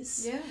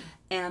stories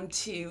and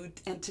to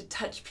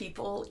touch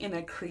people in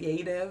a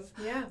creative,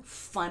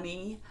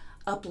 funny,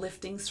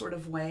 uplifting sort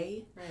of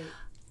way. Right.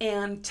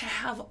 And to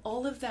have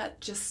all of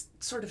that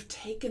just sort of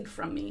taken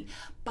from me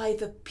by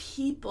the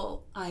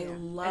people I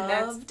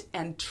loved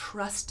and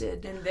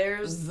trusted and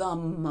there's the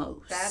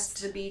most. That's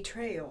the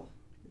betrayal.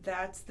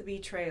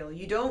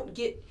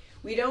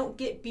 We don't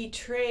get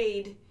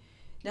betrayed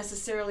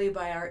necessarily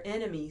by our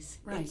enemies.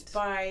 Right. It's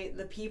by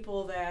the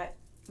people that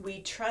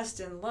we trust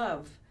and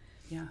love.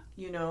 Yeah.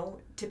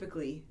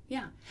 Typically.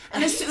 Yeah.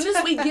 And as soon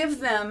as we give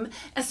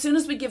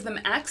them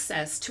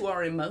access to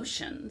our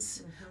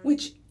emotions,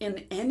 which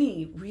in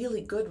any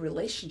really good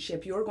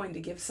relationship, you're going to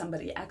give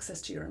somebody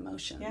access to your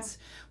emotions,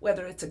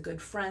 whether it's a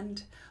good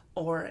friend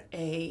or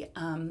a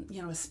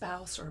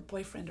spouse or a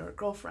boyfriend or a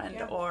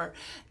girlfriend or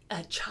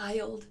a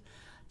child.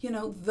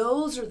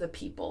 Those are the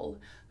people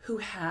who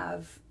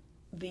have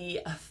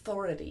the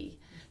authority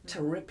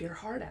to rip your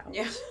heart out.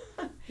 Yeah.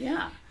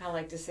 Yeah. I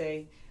like to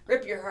say,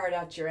 rip your heart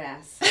out your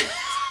ass.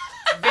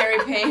 Very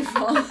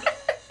painful.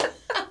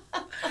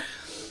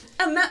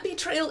 And that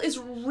betrayal is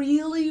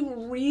really,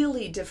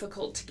 really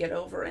difficult to get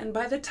over. And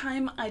by the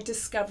time I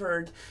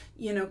discovered,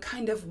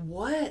 kind of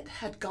what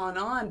had gone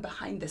on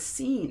behind the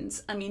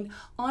scenes,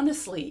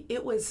 honestly,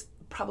 it was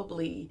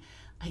probably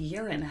a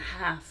year and a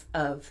half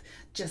of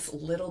just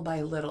little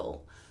by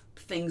little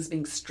things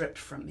being stripped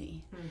from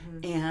me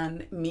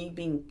and me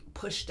being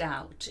pushed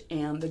out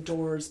and the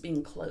doors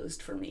being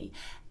closed for me.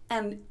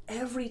 And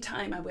every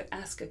time I would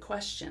ask a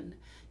question,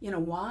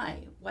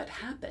 why? What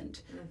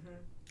happened?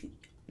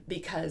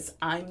 Because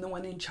I'm the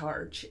one in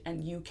charge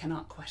and you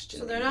cannot question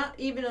me. So they're not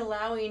even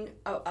allowing,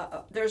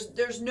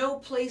 there's no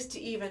place to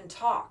even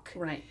talk.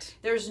 Right.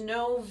 There's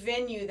no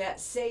venue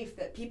that's safe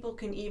that people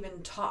can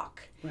even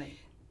talk. Right.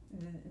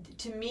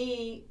 To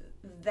me,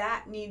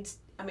 that needs,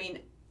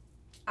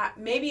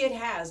 maybe it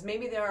has.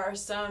 Maybe there are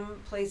some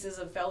places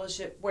of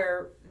fellowship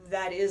where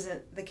that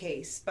isn't the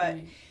case. But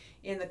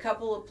in the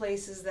couple of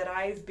places that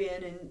I've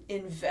been and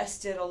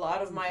invested a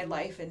lot of my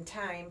life and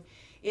time,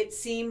 it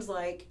seems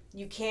like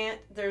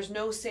there's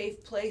no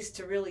safe place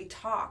to really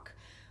talk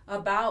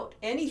about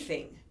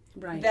anything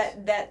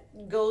that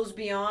goes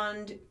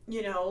beyond,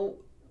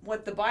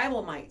 what the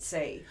Bible might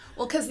say.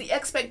 Well, because the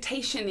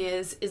expectation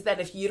is that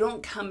if you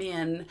don't come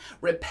in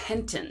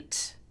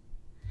repentant,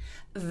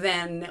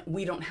 then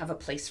we don't have a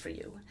place for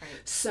you. Right.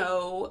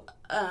 So,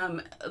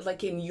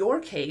 like in your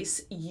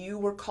case, you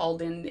were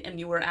called in and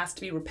you were asked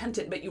to be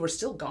repentant, but you were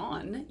still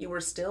gone. There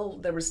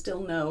was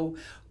still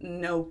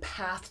no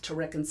path to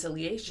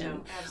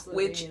reconciliation. No,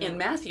 which in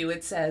Matthew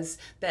it says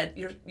that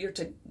you're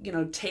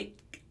to take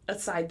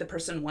aside the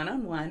person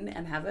one-on-one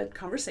and have a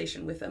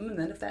conversation with them, and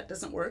then if that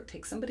doesn't work,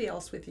 take somebody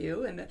else with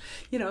you, and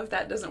if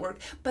that doesn't work.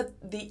 But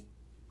the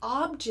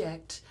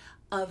object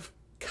of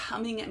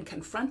coming and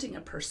confronting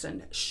a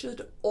person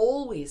should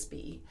always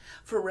be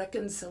for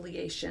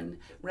reconciliation,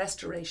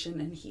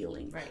 restoration, and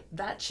healing. Right.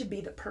 That should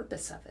be the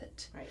purpose of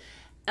it. Right.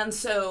 And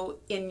so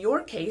in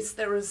your case,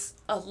 there was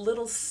a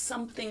little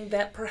something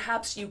that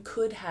perhaps you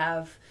could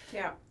have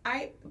Yeah.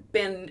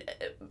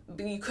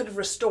 you could have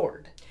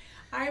restored.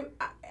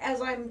 As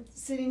I'm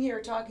sitting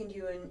here talking to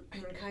you and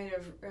kind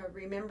of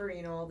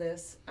remembering all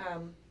this,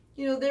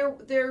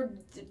 there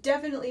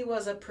definitely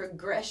was a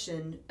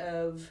progression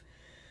of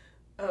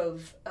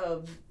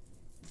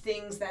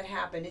things that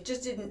happened.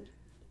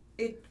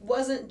 It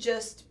wasn't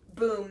just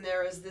boom,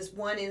 there was this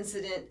one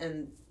incident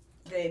and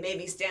they made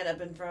me stand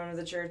up in front of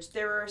the church.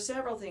 There were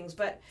several things,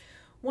 but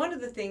one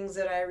of the things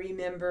that I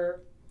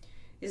remember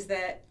is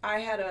that I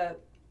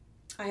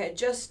had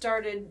just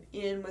started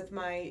in with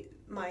my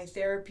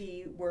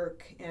therapy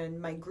work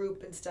and my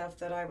group and stuff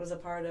that I was a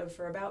part of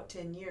for about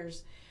 10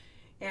 years.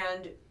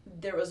 And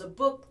there was a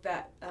book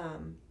that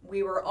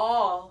we were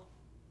all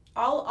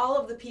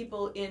of the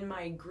people in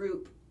my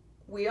group,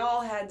 we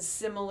all had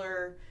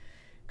similar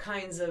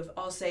kinds of,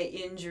 I'll say,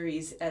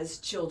 injuries as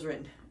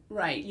children.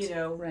 Right.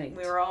 Right.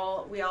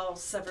 We all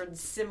suffered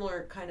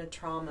similar kind of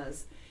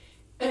traumas.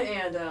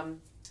 And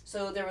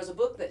so there was a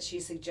book that she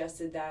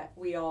suggested that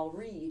we all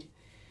read.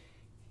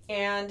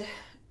 And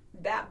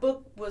that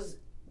book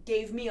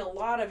gave me a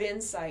lot of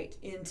insight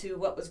into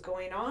what was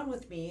going on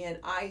with me. And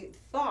I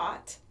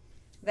thought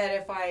that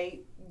if I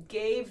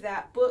gave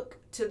that book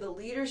to the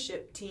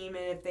leadership team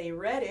and if they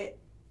read it,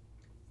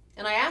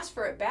 and I asked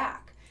for it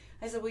back,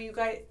 I said, well, you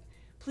guys,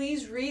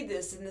 please read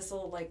this and this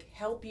will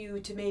help you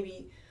to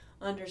maybe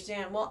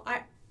understand. Well,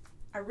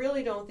 I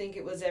really don't think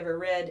it was ever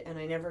read, and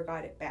I never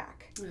got it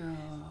back.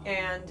 Oh,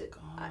 and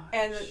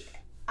gosh.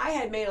 I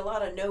had made a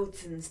lot of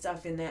notes and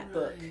stuff in that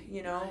book,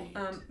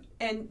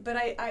 Right. But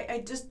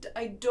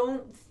I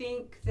don't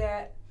think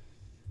that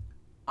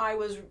I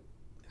was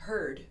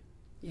heard.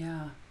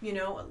 Yeah.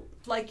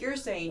 Like you're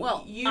saying.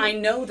 Well, I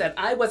know that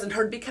I wasn't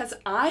heard because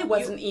I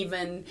wasn't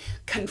even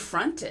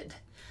confronted.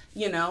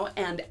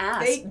 And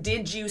asked,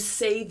 did you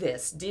say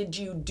this? Did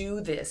you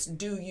do this?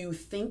 Do you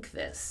think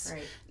this?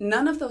 Right.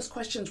 None of those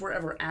questions were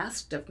ever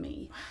asked of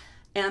me.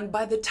 And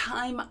by the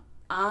time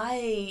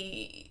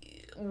I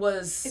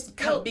was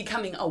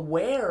becoming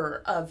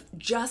aware of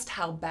just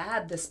how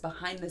bad this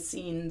behind the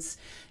scenes,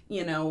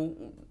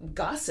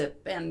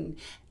 gossip and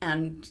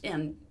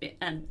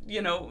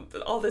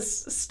all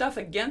this stuff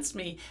against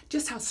me,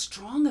 just how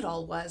strong it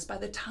all was. By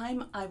the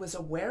time I was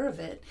aware of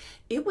it,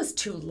 it was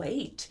too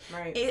late.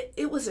 Right.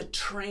 It was a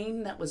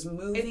train that was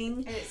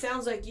moving. And it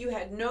sounds like you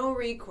had no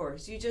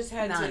recourse. You just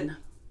had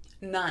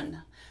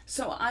None.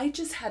 So I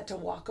just had to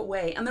walk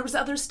away. And there was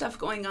other stuff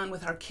going on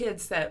with our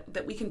kids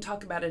that we can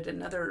talk about at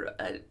another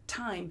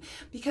time.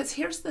 Because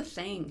here's the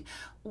thing.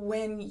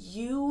 When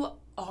you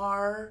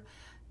are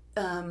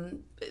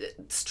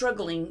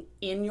struggling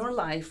in your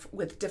life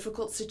with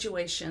difficult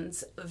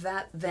situations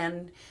that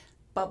then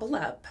bubble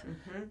up,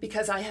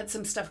 because I had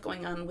some stuff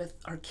going on with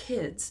our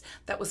kids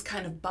that was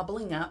kind of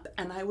bubbling up,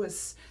 and I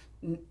was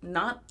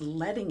not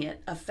letting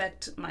it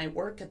affect my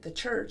work at the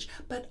church,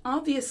 but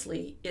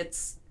obviously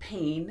it's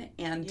pain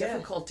and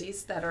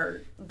difficulties that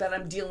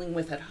I'm dealing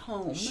with at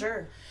home.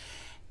 Sure.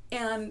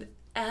 And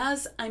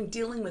as I'm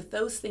dealing with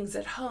those things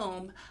at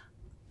home,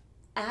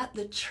 at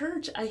the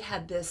church, I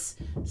had this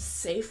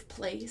safe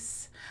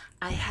place.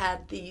 I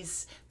had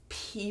these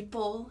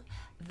people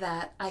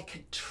that I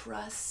could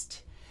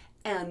trust,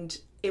 and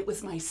it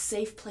was my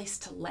safe place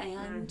to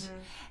land.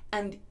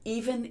 And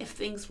even if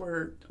things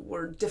were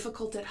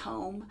difficult at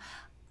home,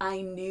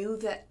 I knew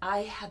that I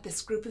had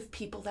this group of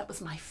people that was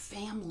my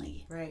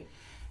family. Right.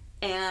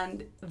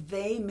 And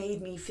they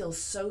made me feel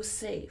so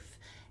safe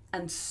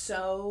and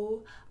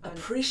so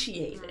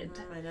appreciated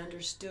and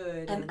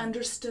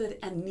understood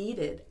and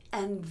needed.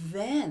 And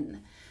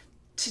then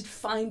to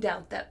find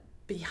out that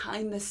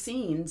behind the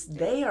scenes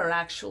they are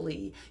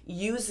actually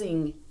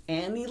using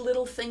any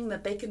little thing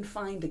that they can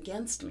find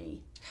against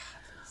me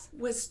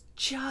was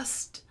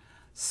just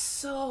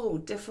so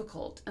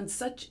difficult, and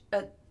such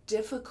a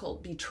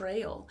difficult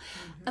betrayal.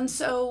 And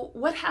so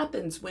what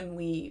happens when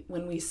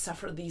we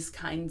suffer these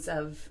kinds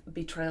of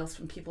betrayals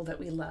from people that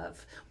we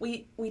love?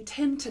 We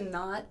tend to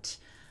not,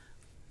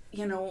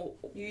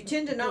 you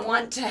tend to not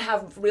want to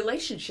have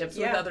relationships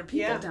with other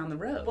people down the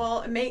road.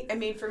 Well, for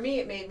me,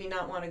 it made me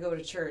not want to go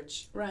to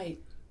church. Right.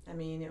 I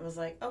mean, it was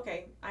like,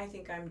 okay, I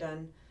think I'm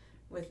done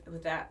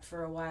with that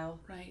for a while.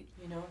 Right.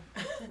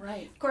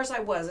 Right. Of course, I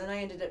wasn't. I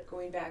ended up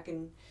going back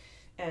and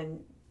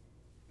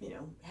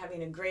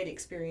having a great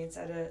experience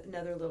at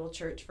another little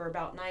church for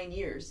about 9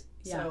 years.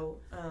 Yeah. So,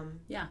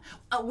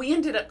 we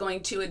ended up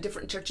going to a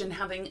different church and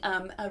having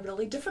a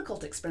really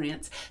difficult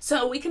experience.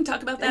 So we can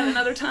talk about that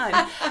another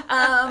time.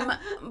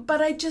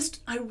 But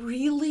I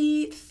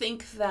really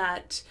think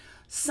that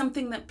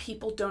something that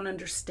people don't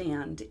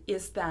understand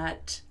is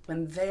that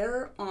when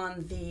they're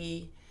on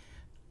the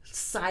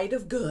side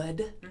of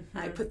good,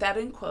 I put that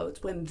in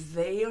quotes, when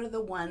they are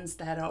the ones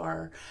that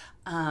are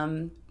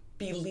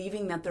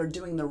believing that they're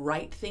doing the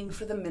right thing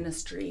for the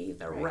ministry,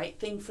 the right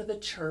thing for the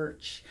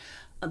church,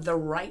 the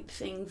right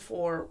thing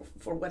for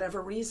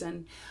whatever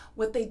reason,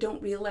 what they don't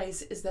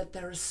realize is that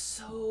there's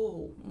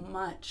so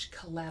much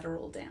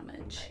collateral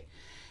damage. Right.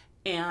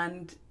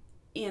 And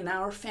in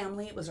our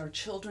family, it was our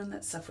children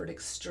that suffered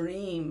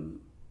extreme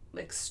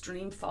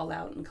extreme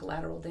fallout and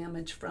collateral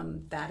damage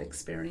from that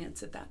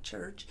experience at that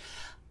church.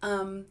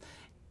 And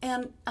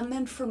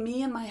then for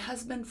me and my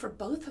husband, for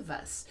both of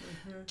us,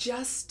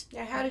 just...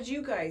 Yeah, how did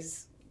you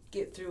guys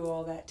get through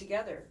all that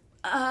together?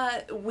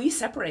 We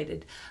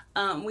separated.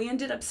 We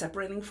ended up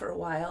separating for a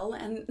while,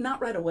 and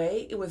not right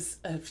away. It was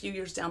a few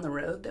years down the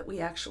road that we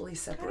actually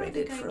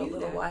separated for a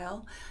little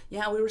while.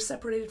 Yeah, we were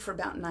separated for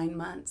about 9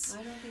 months.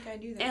 I don't think I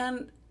knew that.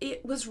 And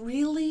it was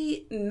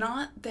really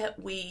not that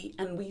we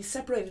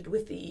separated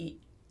with the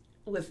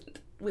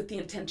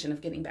intention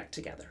of getting back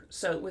together.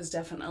 So it was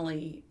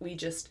definitely, we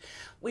just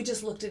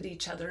looked at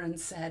each other and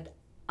said,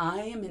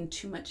 I am in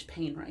too much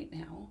pain right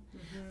now.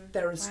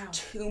 There is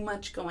too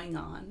much going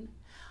on.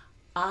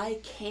 I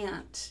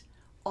can't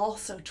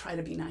also try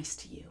to be nice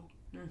to you.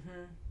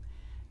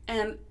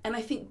 And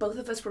I think both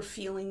of us were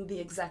feeling the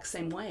exact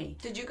same way.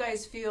 Did you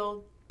guys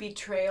feel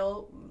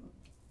betrayal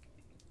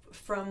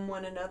from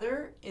one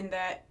another in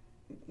that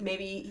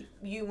maybe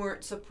you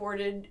weren't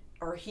supported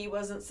or he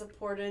wasn't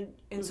supported,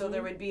 and so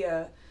there would be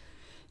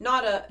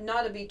not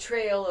a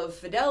betrayal of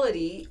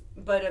fidelity,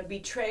 but a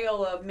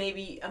betrayal of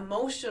maybe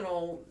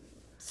emotional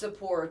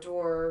support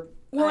or...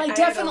 Well, I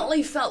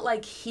definitely felt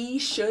like he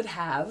should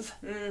have.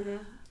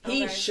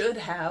 He should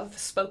have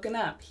spoken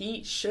up.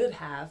 He should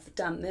have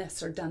done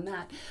this or done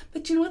that.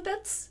 But you know what?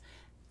 That's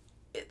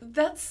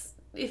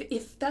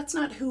if that's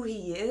not who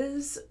he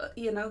is,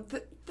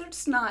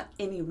 there's not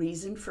any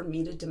reason for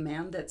me to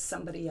demand that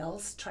somebody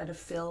else try to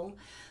fill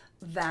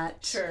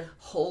that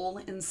hole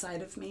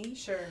inside of me.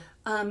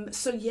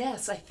 So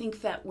yes, I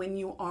think that when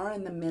you are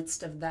in the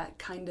midst of that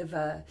kind of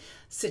a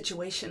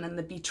situation and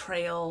the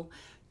betrayal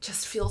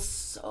just feels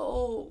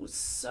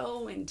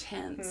so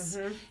intense.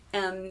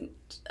 And,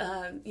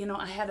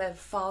 I had a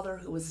father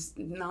who was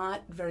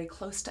not very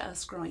close to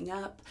us growing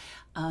up.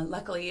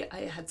 Luckily,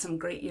 I had some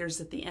great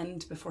years at the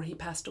end before he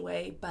passed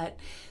away. But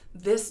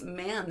this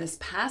man, this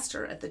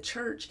pastor at the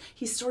church,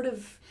 he sort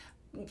of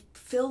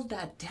filled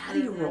that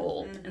daddy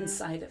role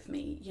inside of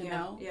me, you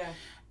know? Yeah.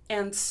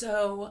 And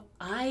so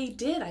I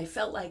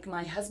felt like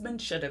my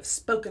husband should have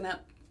spoken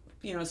up,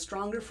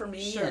 stronger for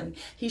me. And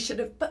he should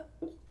have, but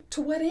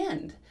to what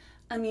end?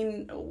 I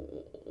mean,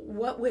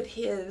 what would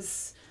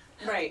his,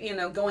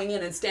 going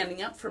in and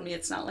standing up for me?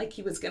 It's not like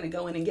he was going to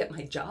go in and get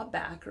my job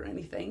back or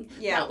anything.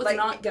 Yeah, that was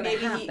not going to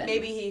happen.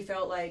 Maybe he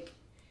felt like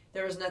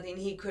there was nothing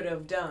he could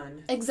have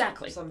done.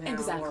 Exactly. Somehow.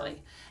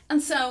 Exactly.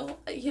 And so,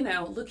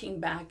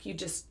 looking back, you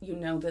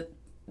know that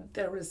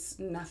there was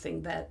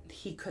nothing that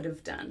he could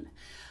have done.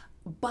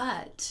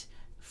 But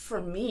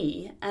for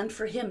me and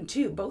for him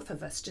too, both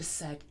of us just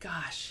said,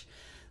 gosh,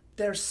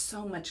 there's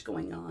so much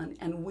going on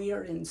and we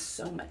are in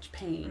so much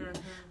pain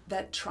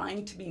that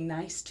trying to be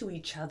nice to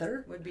each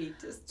other would be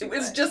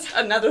just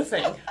another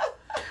thing.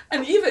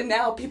 And even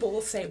now people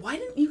will say, why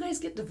didn't you guys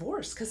get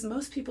divorced? Because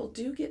most people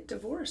do get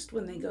divorced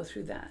when they go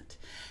through that.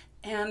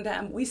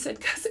 And we said,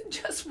 because it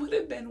just would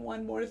have been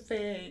one more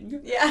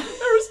thing. Yeah. There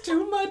was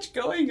too much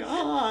going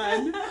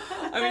on.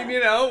 I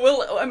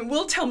mean,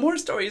 we'll tell more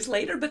stories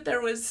later, but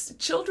there was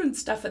children's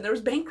stuff and there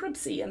was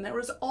bankruptcy and there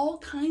was all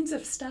kinds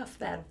of stuff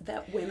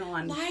that went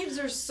on. Lives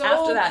are so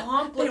after that.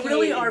 complicated. They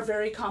really are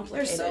very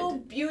complicated. They're so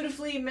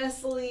beautifully,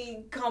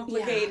 messily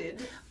complicated.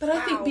 Yeah. But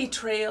I think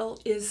betrayal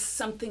is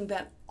something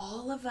that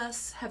all of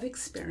us have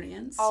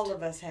experienced. All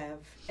of us have,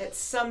 at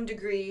some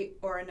degree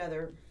or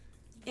another.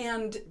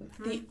 And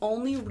the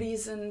only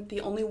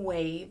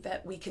way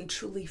that we can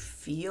truly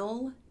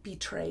feel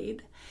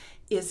betrayed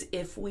is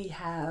if we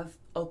have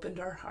opened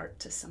our heart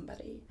to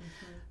somebody.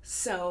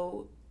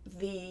 So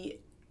the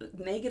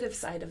negative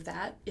side of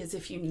that is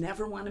if you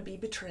never want to be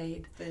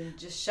betrayed, then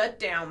just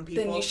shut down,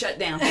 people. Then you shut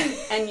down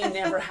and you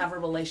never have a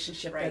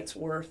relationship that's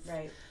worth,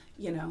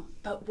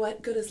 But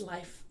what good is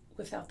life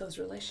without those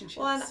relationships?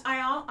 Well, and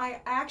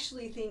I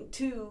actually think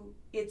too,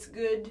 it's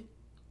good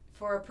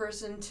for a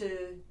person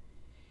to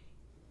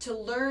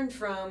learn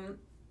from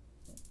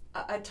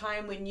a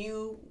time when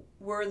you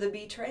were the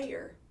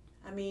betrayer.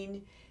 I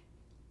mean,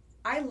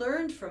 I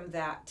learned from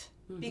that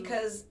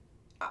because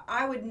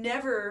I would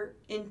never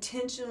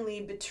intentionally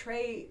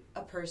betray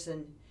a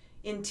person,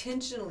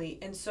 intentionally.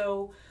 And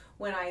so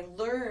when I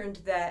learned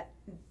that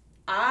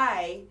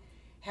I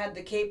had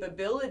the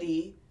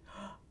capability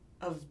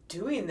of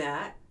doing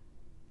that,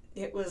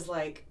 it was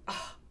like,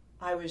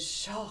 I was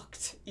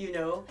shocked,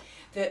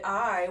 that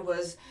I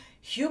was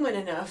human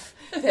enough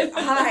that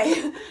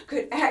I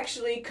could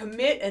actually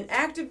commit an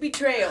act of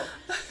betrayal.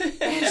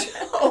 And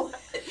so,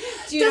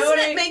 Doesn't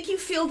it make you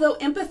feel, though,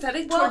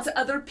 empathetic towards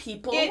other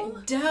people?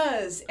 It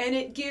does. And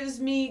it gives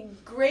me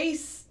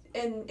grace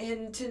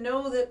and to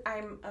know that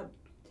I'm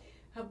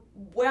a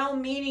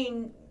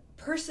well-meaning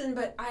person,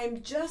 but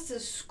I'm just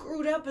as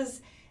screwed up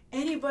as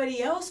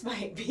anybody else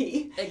might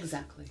be.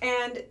 Exactly.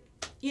 And,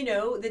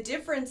 the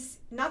difference,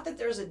 not that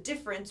there's a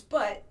difference,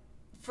 but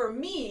for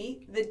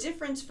me, the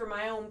difference for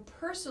my own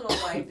personal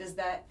life is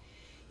that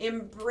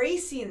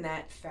embracing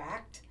that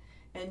fact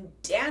and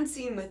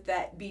dancing with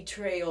that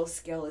betrayal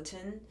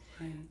skeleton,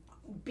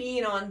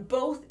 being on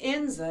both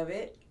ends of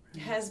it,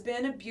 has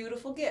been a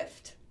beautiful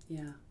gift.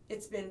 Yeah.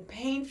 it's been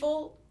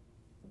painful,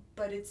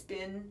 but it's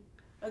been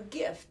a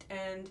gift.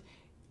 And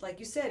like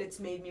you said, it's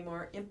made me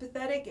more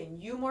empathetic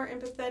and you more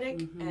empathetic.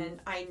 Mm-hmm. And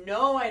I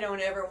know I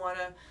don't ever want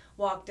to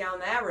walk down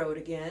that road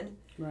again.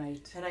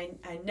 Right. And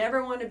I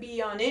never want to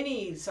be on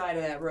any side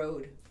of that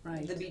road.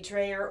 Right. The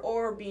betrayer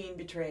or being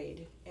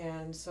betrayed.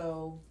 And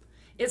so...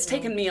 It's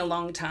taken me a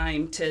long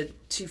time to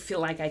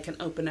feel like I can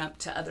open up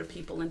to other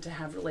people and to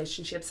have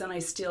relationships, and I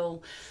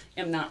still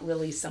am not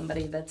really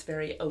somebody that's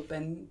very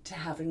open to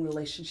having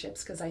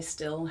relationships because I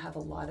still have a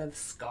lot of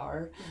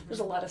scar. Mm-hmm. There's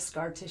a lot of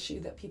scar tissue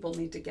that people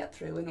need to get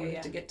through in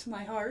order to get to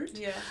my heart.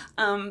 Yeah.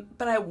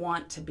 But I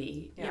want to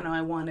be,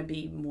 I want to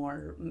be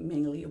more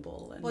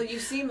malleable. And, well, you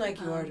seem like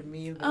you are to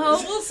me.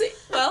 Oh, we'll see.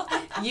 Well,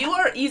 you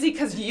are easy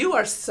because you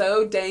are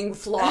so dang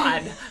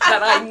flawed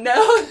that I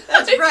know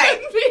that's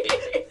right.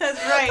 That's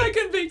right. I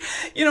could be.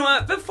 You know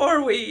what?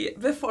 Before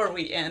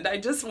we end, I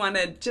just want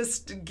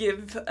to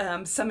give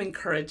some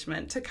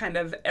encouragement to kind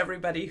of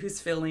everybody who's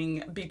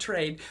feeling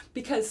betrayed,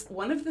 because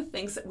one of the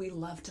things that we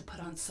love to put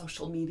on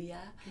social media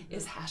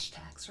is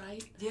hashtags,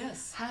 right?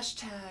 Yes.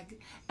 Hashtag.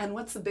 And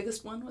what's the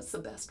biggest one? What's the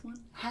best one?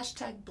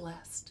 Hashtag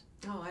blessed.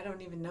 Oh, I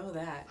don't even know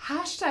that.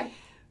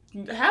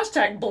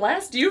 Hashtag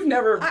blessed? You've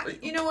never...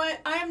 you know what?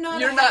 I'm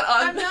not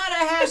I'm not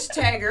a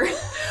hashtagger.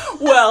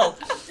 Well,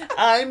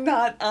 I'm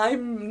not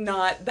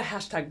the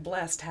hashtag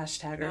blessed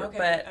hashtagger,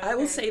 but I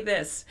will say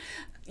this.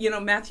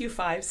 Matthew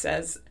 5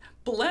 says,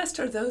 "Blessed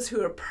are those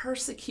who are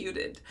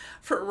persecuted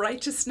for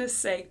righteousness'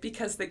 sake,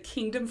 because the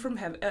kingdom from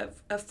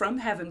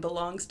heaven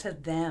belongs to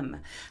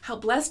them. How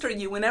blessed are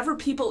you whenever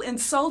people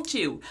insult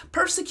you,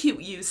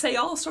 persecute you, say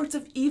all sorts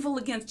of evil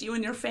against you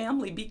and your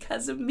family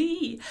because of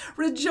me.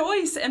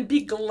 Rejoice and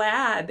be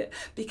glad,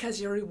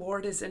 because your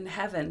reward is in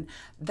heaven.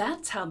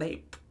 That's how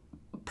they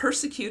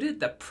persecuted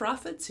the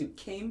prophets who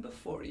came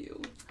before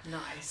you."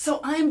 Nice. So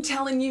I'm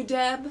telling you,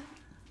 Deb,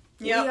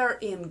 Yep. we are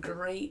in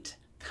great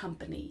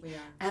company. We are.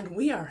 And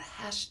we are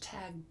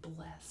hashtag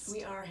blessed.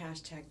 We are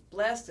hashtag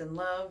blessed and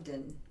loved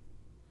and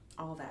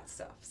all that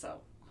stuff. So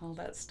all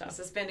that stuff. This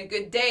has been a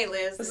good day,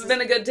 Liz. This has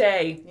been a good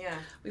day. Yeah.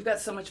 We've got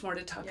so much more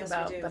to talk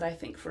about, we do. but I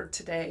think for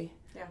today,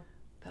 yeah,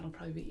 that'll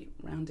probably be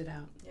rounded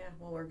out. Yeah,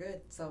 well, we're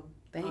good. So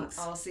thanks.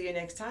 I'll see you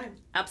next time.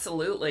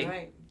 Absolutely. All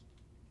right.